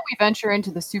 every time we venture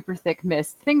into the super thick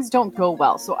mist, things don't go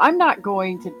well. So I'm not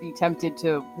going to be tempted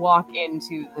to walk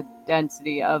into the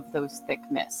density of those thick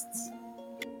mists.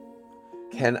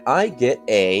 can I get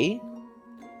a...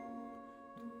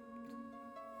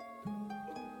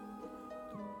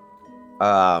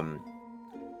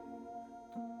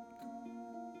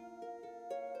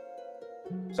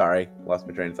 Sorry, lost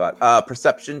my train of thought.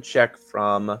 Perception check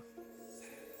from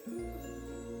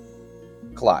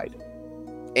Clyde.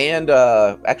 And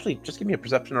actually, just give me a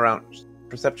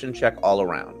perception check all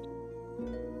around.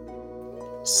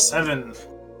 7.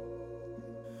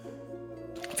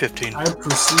 15. I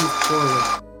perceive poorly.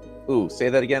 Ooh, say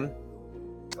that again.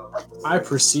 I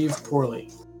perceive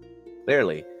poorly.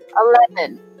 Clearly.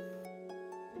 11.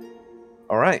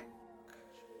 All right.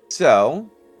 So,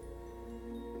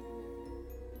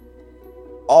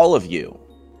 all of you.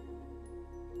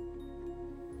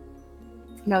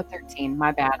 No, 13.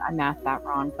 My bad. I mathed that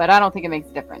wrong. But I don't think it makes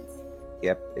a difference.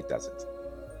 Yep, it doesn't.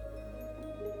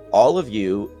 All of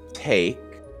you take...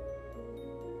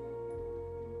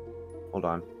 Hold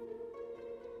on.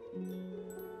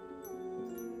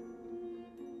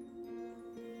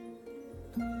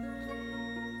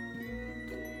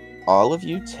 All of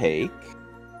you take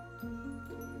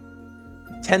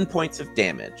 10 points of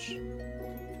damage.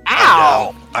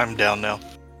 Ow! I'm down now.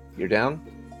 You're down?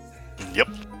 Yep.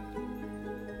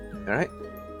 All right.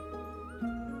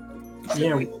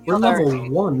 Yeah, We we're killed our- level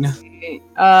 1.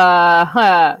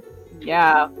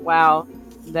 Yeah, wow.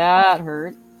 That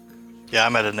hurt. Yeah,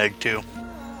 I'm at an egg too.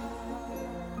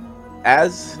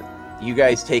 As you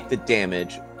guys take the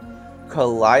damage,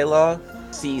 Kalila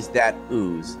sees that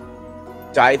ooze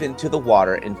dive into the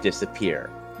water and disappear.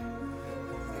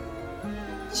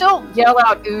 She'll yell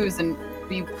out ooze and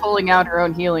be pulling out her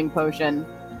own healing potion.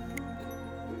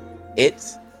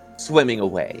 It's swimming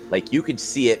away. Like you could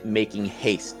see it making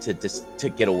haste to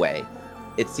get away.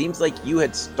 It seems like you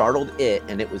had startled it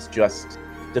and it was just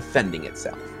defending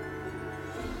itself.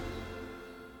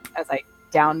 As I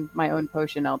down my own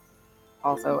potion, I'll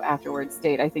also afterwards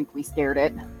state I think we scared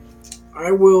it.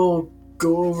 I will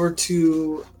go over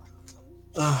to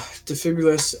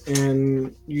Defibulus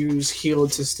and use heal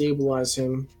to stabilize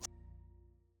him.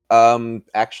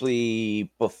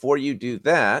 Actually, before you do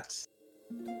that,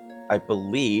 I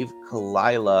believe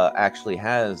Kalila actually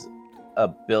has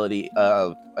ability,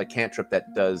 a cantrip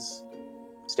that does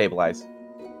stabilize.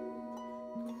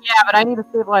 Yeah, but I need to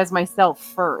stabilize myself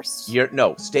first.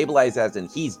 Stabilize as in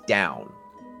he's down.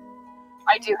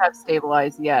 I do have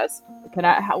stabilize, yes. Can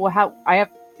I? How I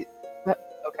have?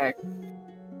 Okay.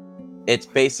 It's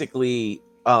basically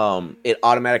it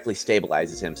automatically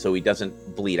stabilizes him so he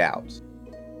doesn't bleed out.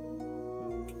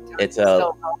 It's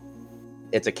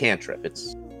a cantrip.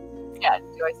 It's Yeah.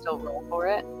 Do I still roll for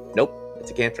it? nope. It's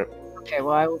a cantrip. Okay.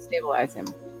 Well, I will stabilize him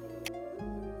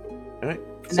All right.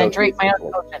 and then drink my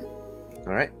own potion.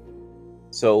 All right.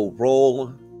 So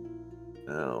roll.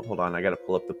 Oh, hold on. I gotta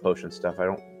pull up the potion stuff. I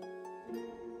don't.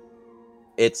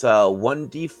 It's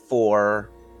 1d4.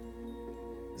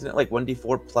 Isn't it like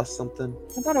 1d4 plus something?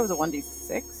 I thought it was a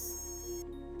 1d6.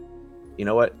 You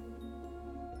know what?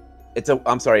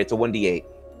 I'm sorry. It's a 1d8.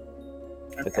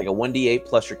 It's like a 1d8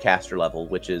 plus your caster level,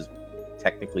 which is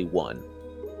technically 1.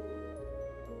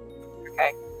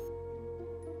 Okay.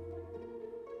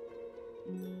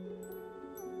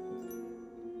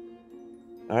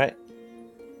 All right.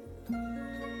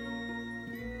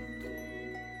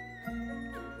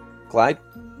 Clyde?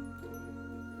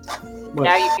 What?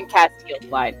 Now you can cast Heal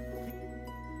Clyde.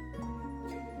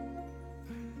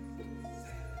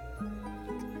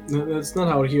 No, that's not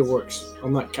how heal works.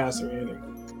 I'm not casting anything.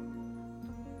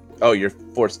 Oh, you're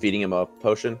force feeding him a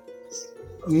potion?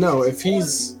 No, if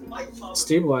he's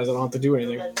stabilized, I don't have to do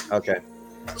anything. Okay.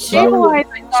 Stabilize,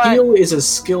 I thought. Heal is a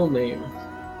skill name.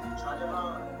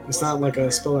 It's not like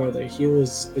a spell or anything. Heal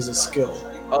is a skill.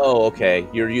 Oh, okay.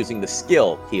 You're using the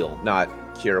skill heal, not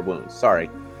cure wounds. Sorry.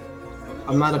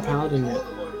 I'm not a paladin yet.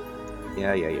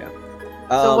 Yeah.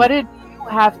 So what did you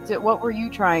have to? What were you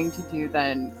trying to do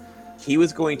then? He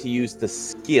was going to use the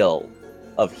skill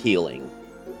of healing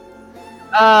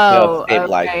Oh, to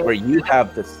stabilize, okay. where you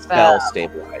have the spell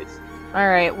stabilize. All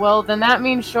right. Well, then that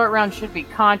means short round should be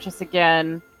conscious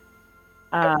again.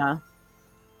 And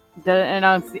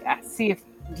I'll see if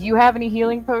do you have any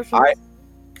healing potions?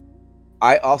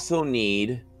 I also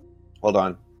need. Hold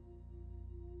on.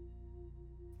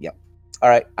 Yep. All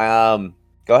right. Go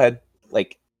ahead.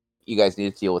 Like, you guys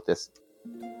need to deal with this.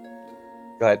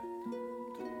 Go ahead.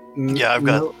 Yeah, I've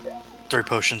got 3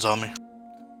 potions on me.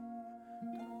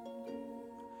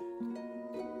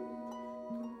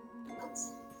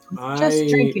 Just I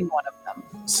drinking one of them.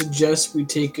 suggest we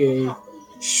take a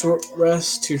short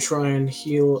rest to try and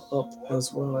heal up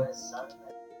as well.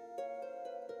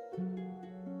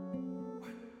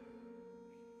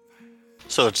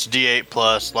 So it's D8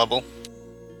 plus level.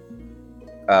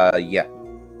 Yeah.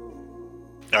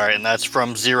 All right, and that's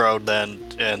from 0 then,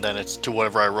 and then it's to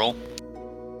whatever I roll.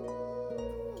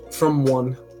 From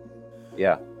 1.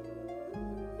 Yeah.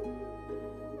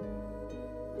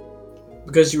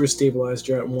 Because you were stabilized,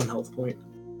 you're at 1 health point.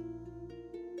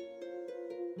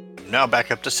 Now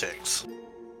back up to 6.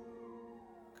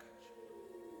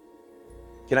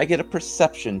 Can I get a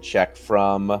perception check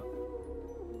from...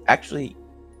 Actually,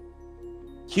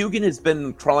 Hugin has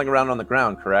been crawling around on the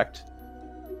ground, correct?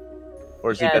 Or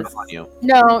has he been Yes. on you?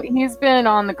 No, he's been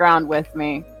on the ground with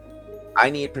me. I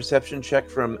need a perception check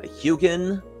from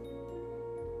Hugin,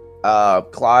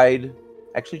 Clyde.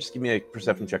 Actually, just give me a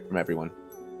perception check from everyone.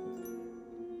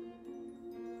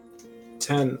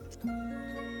 10.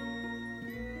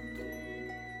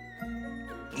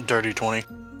 Dirty 20.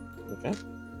 Okay.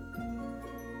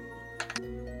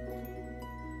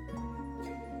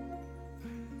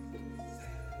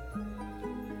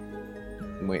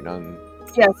 I'm waiting on...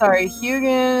 Yeah, sorry.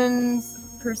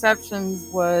 Hugin's perceptions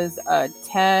was a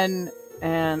 10,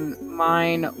 and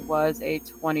mine was a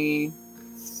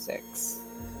 26.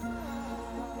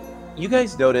 You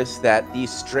guys notice that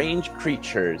these strange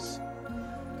creatures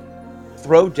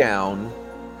throw down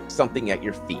something at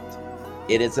your feet.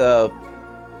 It is a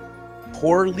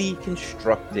poorly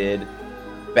constructed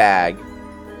bag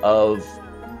of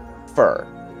fur.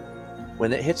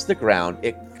 When it hits the ground,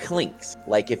 it clinks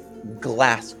like if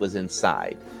glass was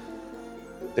inside.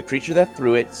 The creature that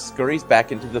threw it scurries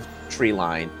back into the tree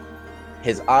line.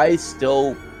 His eyes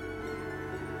still...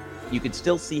 You can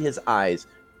still see his eyes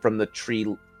from the tree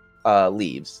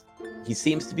leaves. He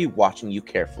seems to be watching you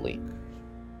carefully.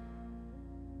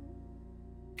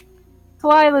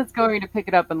 Kalila's going to pick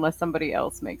it up unless somebody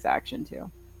else makes action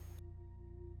too.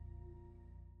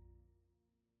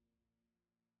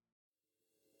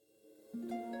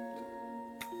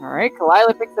 Alright,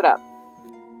 Kalila picks it up.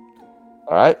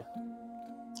 All right.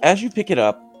 As you pick it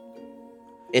up,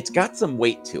 it's got some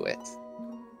weight to it.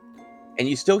 And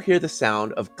you still hear the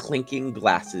sound of clinking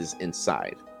glasses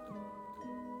inside.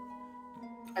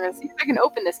 I'm going to see if I can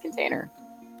open this container.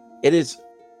 It is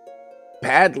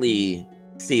badly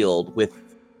sealed with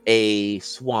a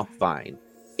swamp vine.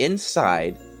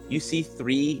 Inside, you see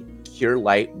 3 Cure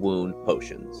Light Wound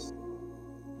potions.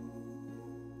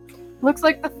 Looks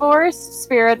like the forest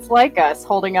spirits like us,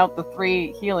 holding out the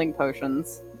 3 healing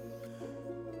potions.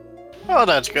 Oh,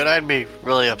 that's good. I'd be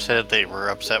really upset if they were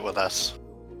upset with us.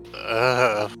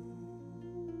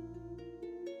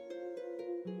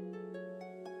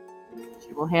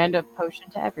 She will hand a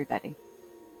potion to everybody.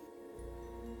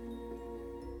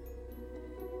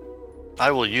 I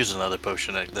will use another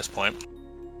potion at this point.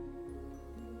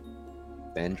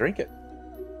 Then drink it.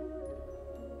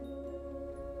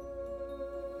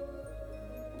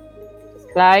 Does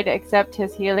Clyde accept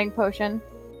his healing potion?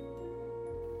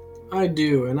 I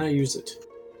do, and I use it.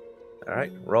 All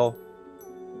right, roll.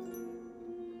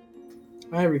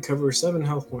 I recover 7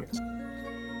 health points.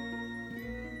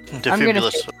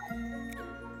 Defibulous.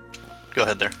 Go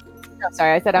ahead there. No,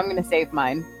 sorry, I said I'm going to save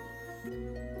mine.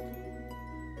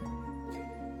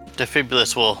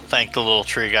 Defibulous will thank the little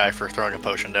tree guy for throwing a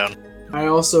potion down. I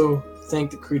also thank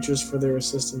the creatures for their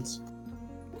assistance.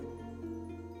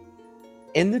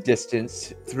 In the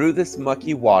distance, through this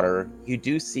mucky water, you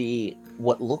do see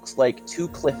what looks like two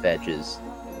cliff edges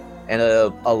and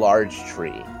a large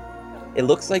tree. It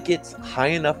looks like it's high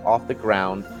enough off the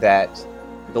ground that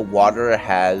the water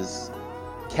has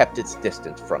kept its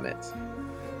distance from it.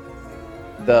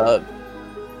 The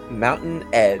mountain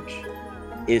edge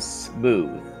is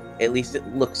smooth. At least it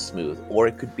looks smooth, or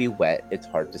it could be wet. It's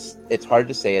hard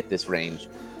to say at this range.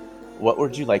 What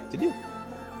would you like to do?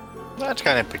 That's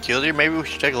kind of peculiar. Maybe we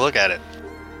should take a look at it.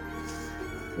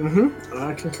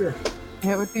 I concur.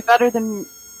 It would be better than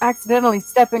accidentally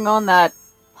stepping on that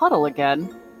puddle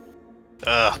again.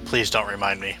 Please don't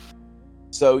remind me.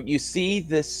 So you see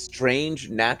this strange,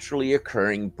 naturally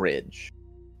occurring bridge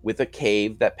with a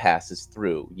cave that passes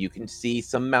through. You can see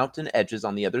some mountain edges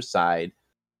on the other side,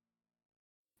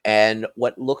 and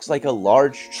what looks like a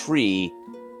large tree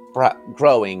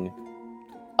growing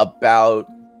about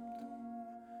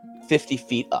 50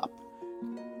 feet up.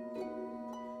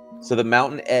 So the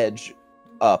mountain edge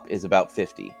up is about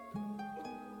 50.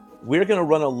 We're going to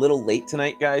run a little late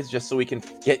tonight, guys, just so we can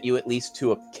get you at least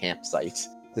to a campsite.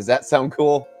 Does that sound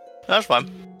cool? That's fun.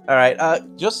 All right.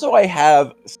 Just so I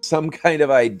have some kind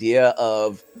of idea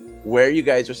of where you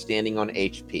guys are standing on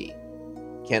HP,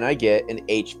 can I get an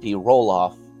HP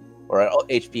roll-off or an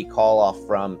HP call-off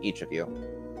from each of you?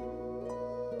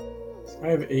 I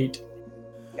have 8.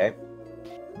 Okay.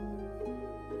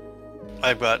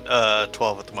 I've got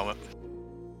 12 at the moment.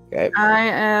 Okay. I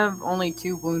have only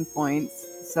 2 wound points,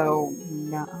 so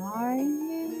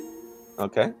 9.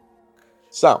 Okay.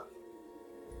 So,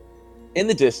 in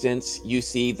the distance, you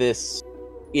see this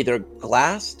either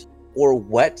glassed or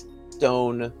wet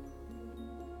stone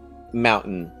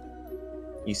mountain.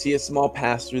 You see a small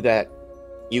pass-through that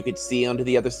you could see onto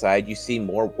the other side. You see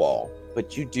more wall,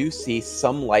 but you do see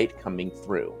some light coming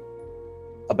through.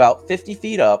 About 50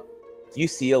 feet up, you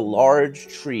see a large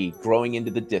tree growing into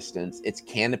the distance, its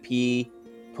canopy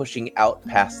pushing out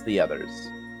past the others.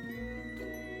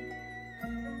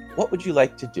 What would you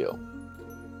like to do?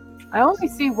 I only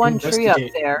see one tree up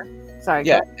Investigate. there. Sorry.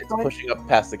 Yeah, go ahead. it's pushing up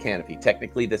past the canopy.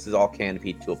 Technically, this is all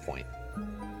canopied to a point.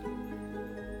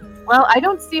 Well, I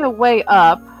don't see a way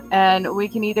up, and we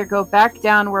can either go back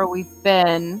down where we've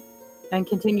been and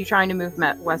continue trying to move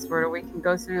westward, or we can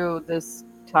go through this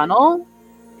tunnel.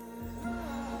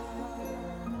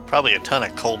 Probably a ton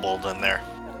of kobold in there.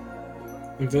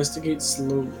 Investigate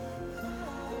slowly.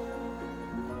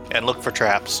 And look for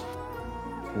traps.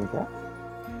 Okay.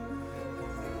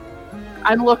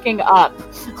 I'm looking up.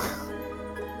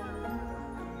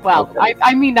 Well, Okay.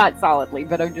 I mean not solidly,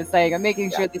 but I'm just saying I'm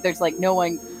making sure that there's like no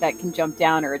one that can jump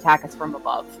down or attack us from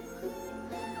above.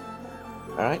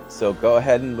 All right, so go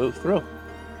ahead and move through.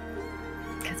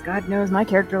 Because God knows my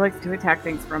character likes to attack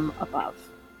things from above.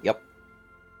 Yep.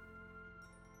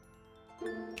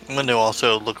 I'm going to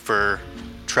also look for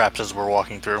traps as we're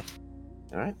walking through.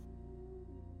 All right.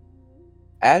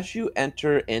 As you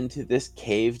enter into this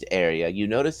caved area, you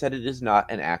notice that it is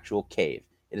not an actual cave.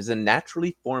 It is a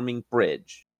naturally forming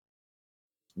bridge.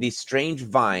 These strange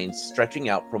vines stretching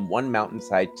out from one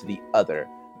mountainside to the other,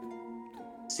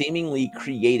 seemingly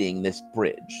creating this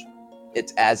bridge.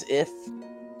 It's as if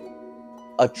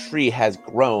a tree has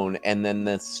grown and then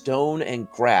the stone and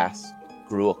grass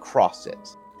grew across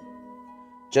it.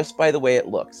 Just by the way it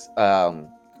looks.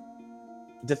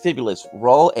 Defibulous,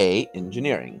 roll a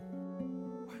engineering.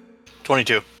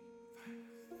 22.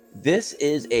 This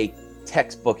is a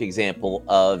textbook example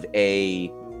of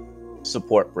a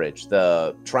support bridge.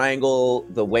 The triangle,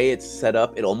 the way it's set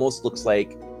up, it almost looks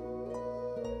like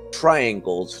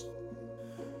triangles,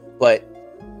 but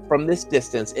from this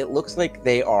distance, it looks like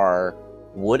they are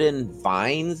wooden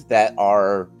vines that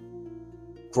are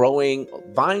growing,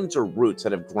 vines or roots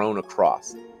that have grown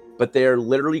across, but they're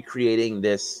literally creating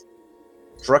this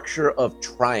structure of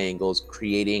triangles,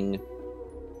 creating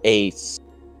a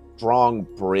strong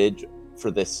bridge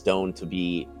for this stone to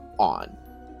be on.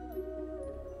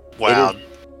 Wow. It is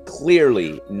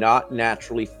clearly not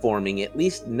naturally forming, at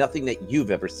least nothing that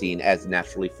you've ever seen as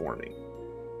naturally forming.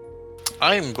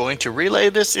 I'm going to relay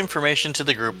this information to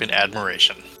the group in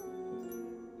admiration.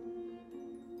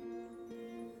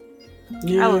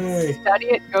 I will Yay! study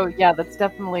it. Go, yeah, that's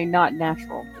definitely not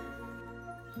natural.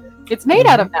 It's made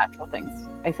out of natural things,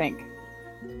 I think.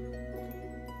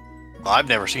 Well, I've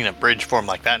never seen a bridge form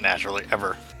like that naturally,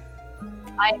 ever.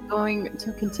 I'm going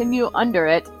to continue under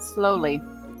it slowly.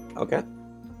 Okay.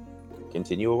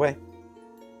 Continue away.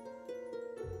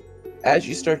 As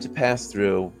you start to pass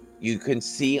through, you can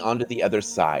see onto the other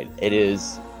side. It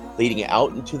is leading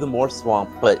out into the more swamp,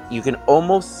 but you can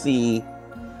almost see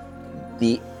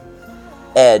the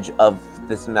edge of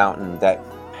this mountain that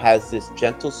has this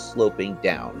gentle sloping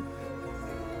down.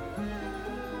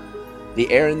 The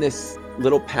air in this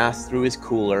little pass-through is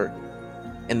cooler,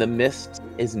 and the mist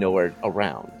is nowhere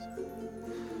around.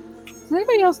 Does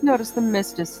anybody else notice the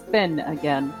mist is thin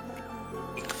again?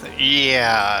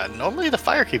 Yeah, normally the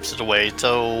fire keeps it away,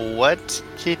 so what's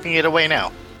keeping it away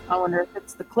now? I wonder if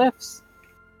it's the cliffs.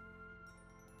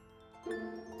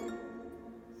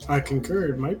 I concur,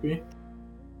 it might be.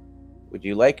 Would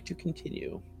you like to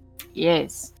continue?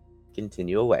 Yes.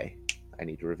 Continue away. I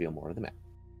need to reveal more of the map.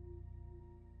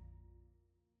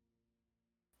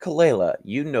 Kalela,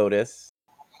 you notice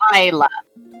Hyla.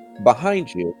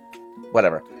 behind you,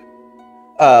 whatever.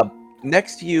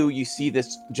 Next to you, you see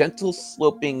this gentle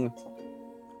slope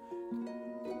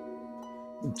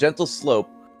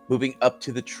moving up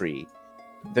to the tree.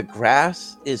 The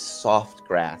grass is soft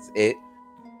grass. It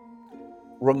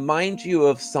reminds you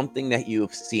of something that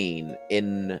you've seen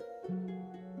in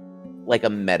like a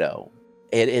meadow.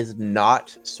 It is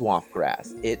not swamp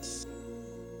grass. It's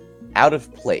out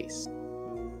of place.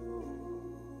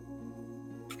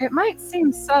 It might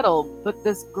seem subtle, but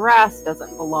this grass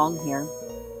doesn't belong here.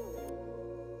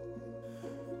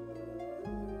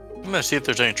 I'm gonna see if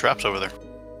there's any traps over there.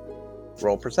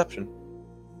 Roll perception.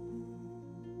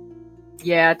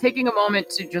 Yeah, taking a moment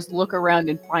to just look around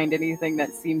and find anything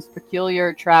that seems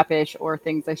peculiar, trappish, or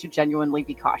things I should genuinely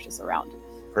be cautious around.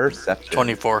 Perception.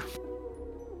 24.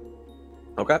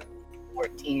 Okay.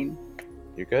 14.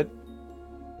 You're good.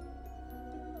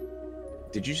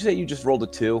 Did you say you just rolled a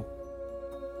 2?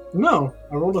 No,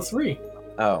 I rolled a 3.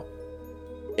 Oh.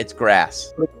 It's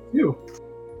grass. You.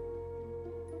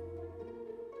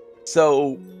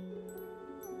 So,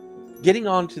 getting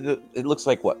on to the... It looks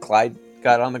like what? Clyde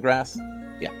got on the grass?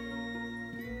 Yeah.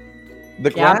 The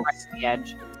Yeah, grass... I'm right at the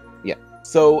edge.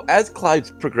 So, as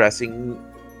Clyde's progressing,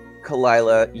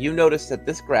 Kalila, you notice that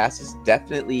this grass is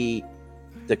definitely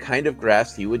the kind of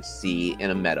grass you would see in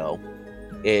a meadow.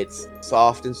 It's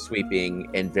soft and sweeping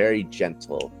and very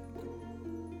gentle.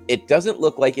 It doesn't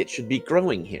look like it should be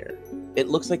growing here. It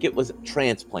looks like it was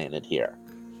transplanted here.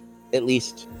 At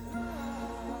least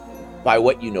by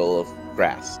what you know of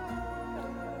grass.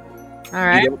 All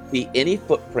right. You don't see any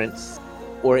footprints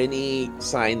or any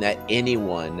sign that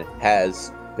anyone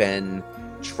has been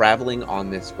traveling on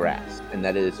this grass and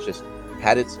that it has just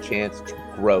had its chance to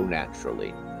grow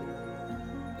naturally.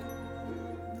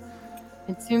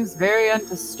 It seems very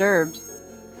undisturbed.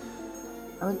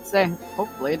 I would say,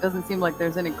 hopefully, it doesn't seem like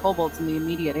there's any kobolds in the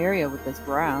immediate area with this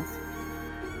grass.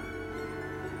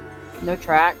 No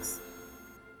tracks.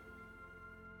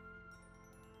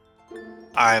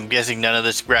 I'm guessing none of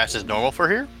this grass is normal for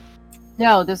here?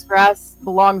 No, this grass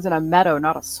belongs in a meadow,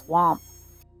 not a swamp.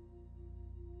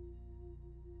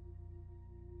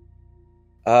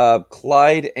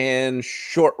 Clyde and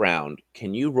Short Round,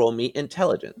 can you roll me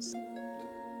intelligence?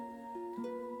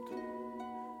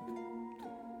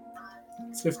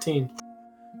 15.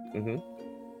 Mm-hmm.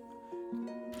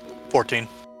 14.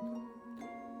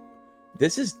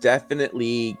 This is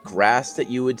definitely grass that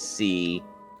you would see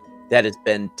that has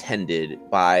been tended.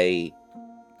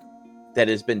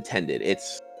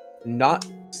 It's not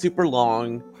super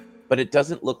long, but it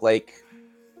doesn't look like...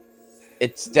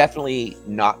 It's definitely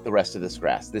not the rest of this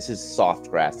grass. This is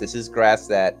soft grass. This is grass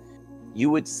that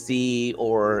you would see,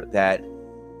 or that,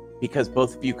 because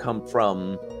both of you come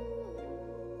from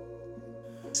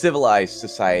civilized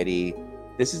society,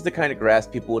 this is the kind of grass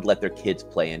people would let their kids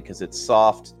play in because it's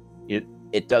soft.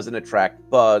 It doesn't attract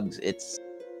bugs.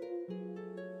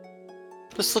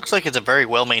 This looks like it's a very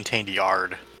well-maintained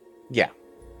yard. Yeah.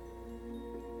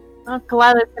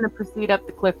 Kalila's going to proceed up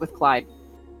the cliff with Clyde.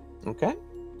 Okay.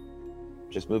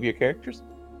 Just move your characters.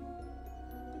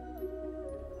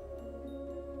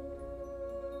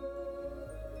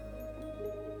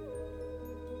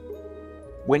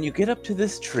 When you get up to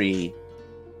this tree,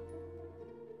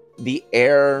 the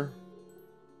air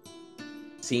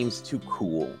seems too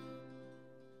cool.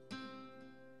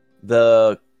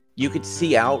 You could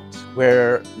see out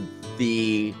where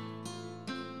the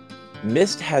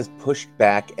mist has pushed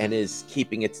back and is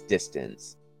keeping its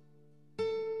distance.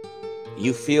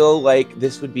 You feel like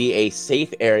this would be a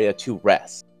safe area to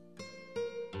rest.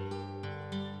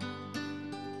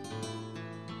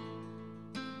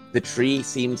 The tree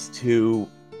seems to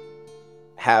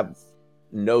have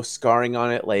no scarring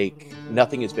on it, like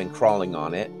nothing has been crawling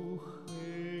on it.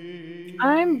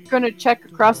 I'm going to check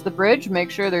across the bridge, make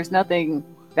sure there's nothing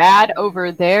bad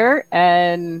over there,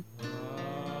 and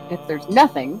if there's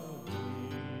nothing...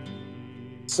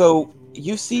 So,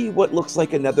 you see what looks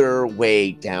like another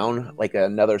way down, like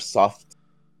another soft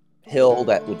hill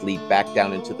that would lead back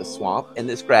down into the swamp, and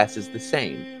this grass is the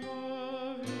same.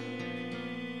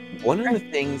 One of the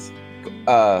things,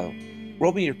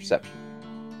 roll me your perception.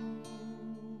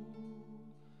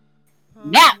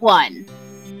 Nat 1.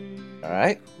 All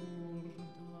right.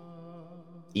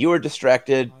 You are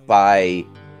distracted by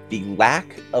the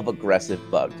lack of aggressive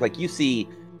bugs. Like you see,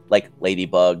 like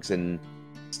ladybugs and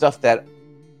stuff that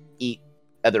eat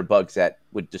other bugs that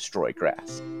would destroy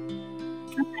grass.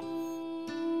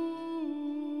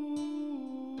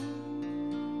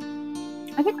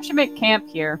 I think we should make camp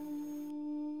here.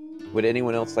 Would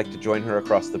anyone else like to join her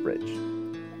across the bridge?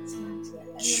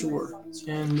 Sure.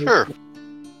 And Sure.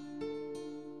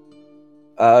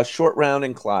 Short Round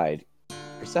and Clyde.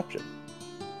 Perception.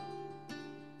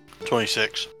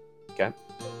 26.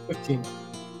 15.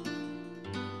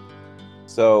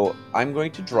 So I'm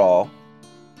going to draw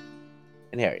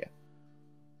an area.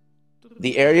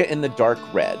 The area in the dark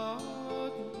red.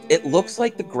 It looks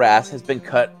like the grass has been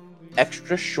cut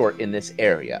extra short in this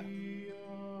area.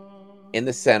 In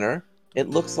the center, it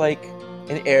looks like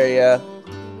an area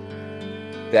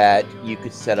that you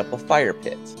could set up a fire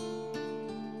pit.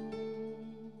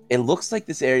 It looks like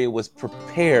this area was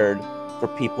prepared for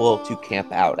people to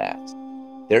camp out at.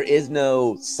 There is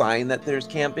no sign that there's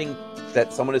camping,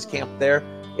 that someone has camped there.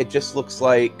 It just looks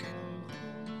like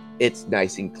it's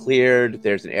nice and cleared.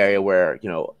 There's an area where,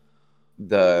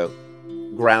 the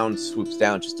ground swoops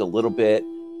down just a little bit.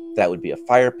 That would be a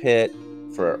fire pit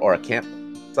or a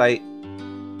campsite.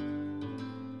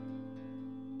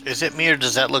 Is it me or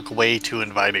does that look way too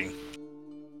inviting?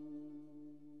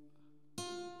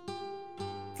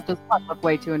 It does not look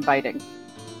way too inviting.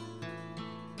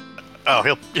 Oh,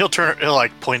 he'll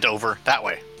like point over that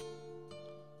way.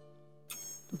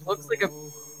 Looks like a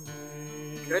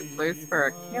good place for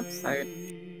a campsite.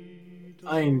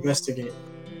 I investigate.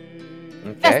 Okay.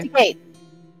 Investigate!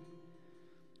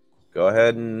 Go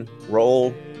ahead and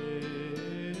roll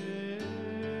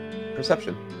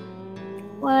perception.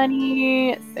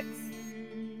 26.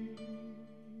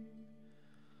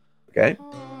 Okay.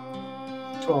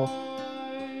 12.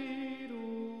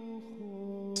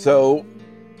 So,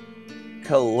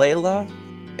 Kalela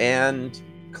and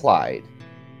Clyde,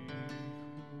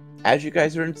 as you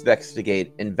guys are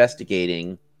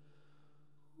investigating,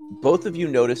 both of you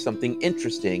notice something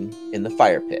interesting in the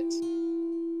fire pit.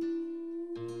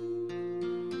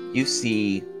 You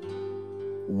see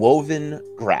woven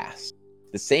grass,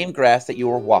 the same grass that you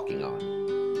were walking on.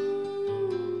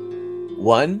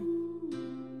 One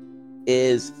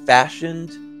is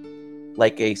fashioned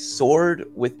like a sword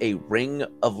with a ring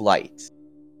of light.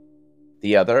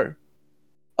 The other,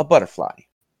 a butterfly.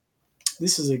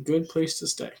 This is a good place to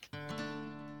stay.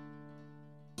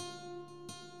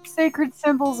 Sacred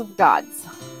symbols of gods.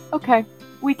 Okay,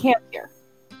 we camp here.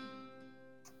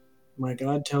 My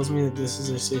god tells me that this is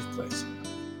a safe place.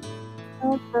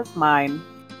 That's mine.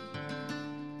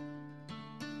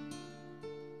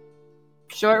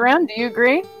 Short Round, do you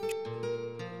agree?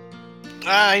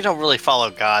 I don't really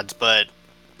follow gods, but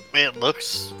it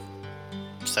looks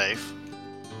safe.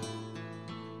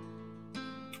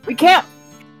 We camp!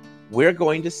 We're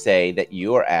going to say that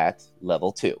you are at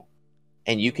level 2,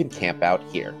 and you can camp out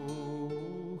here.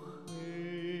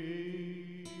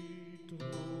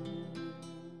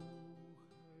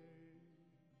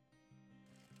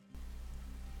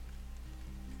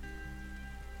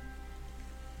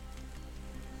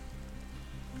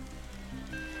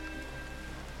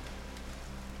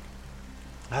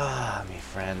 Ah, me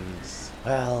friends.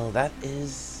 Well, that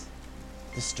is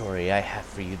the story I have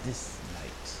for you this night.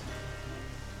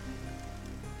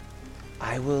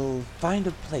 I will find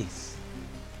a place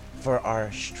for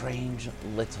our strange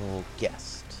little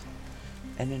guest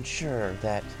and ensure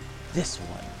that this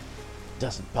one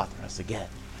doesn't bother us again.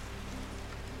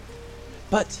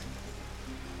 But,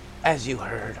 as you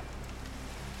heard,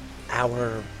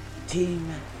 our team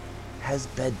has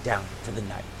bed down for the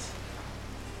night.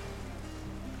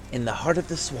 In the heart of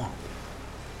the swamp,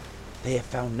 they have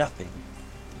found nothing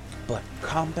but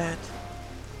combat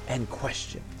and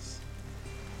questions.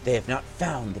 They have not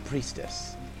found the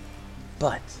priestess,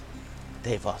 but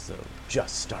they've also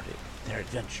just started their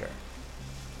adventure.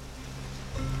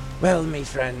 Well, me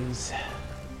friends,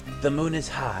 the moon is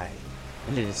high,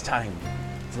 and it is time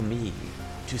for me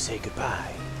to say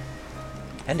goodbye.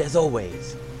 And as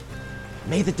always,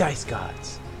 may the dice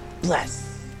gods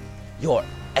bless your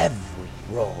every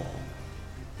roll.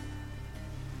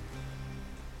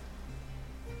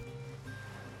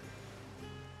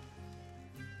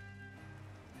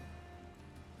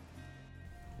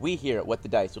 We here at What the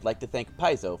Dice would like to thank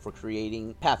Paizo for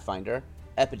creating Pathfinder,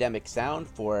 Epidemic Sound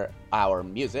for our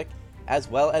music, as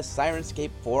well as Sirenscape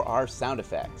for our sound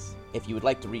effects. If you would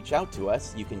like to reach out to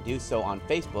us, you can do so on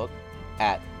Facebook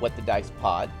at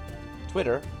WhatTheDicePod,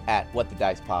 Twitter at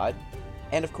WhatTheDicePod,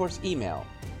 and of course email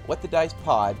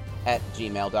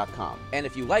whatthedicepod@gmail.com. And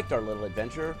if you liked our little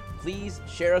adventure, please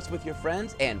share us with your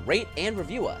friends and rate and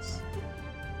review us.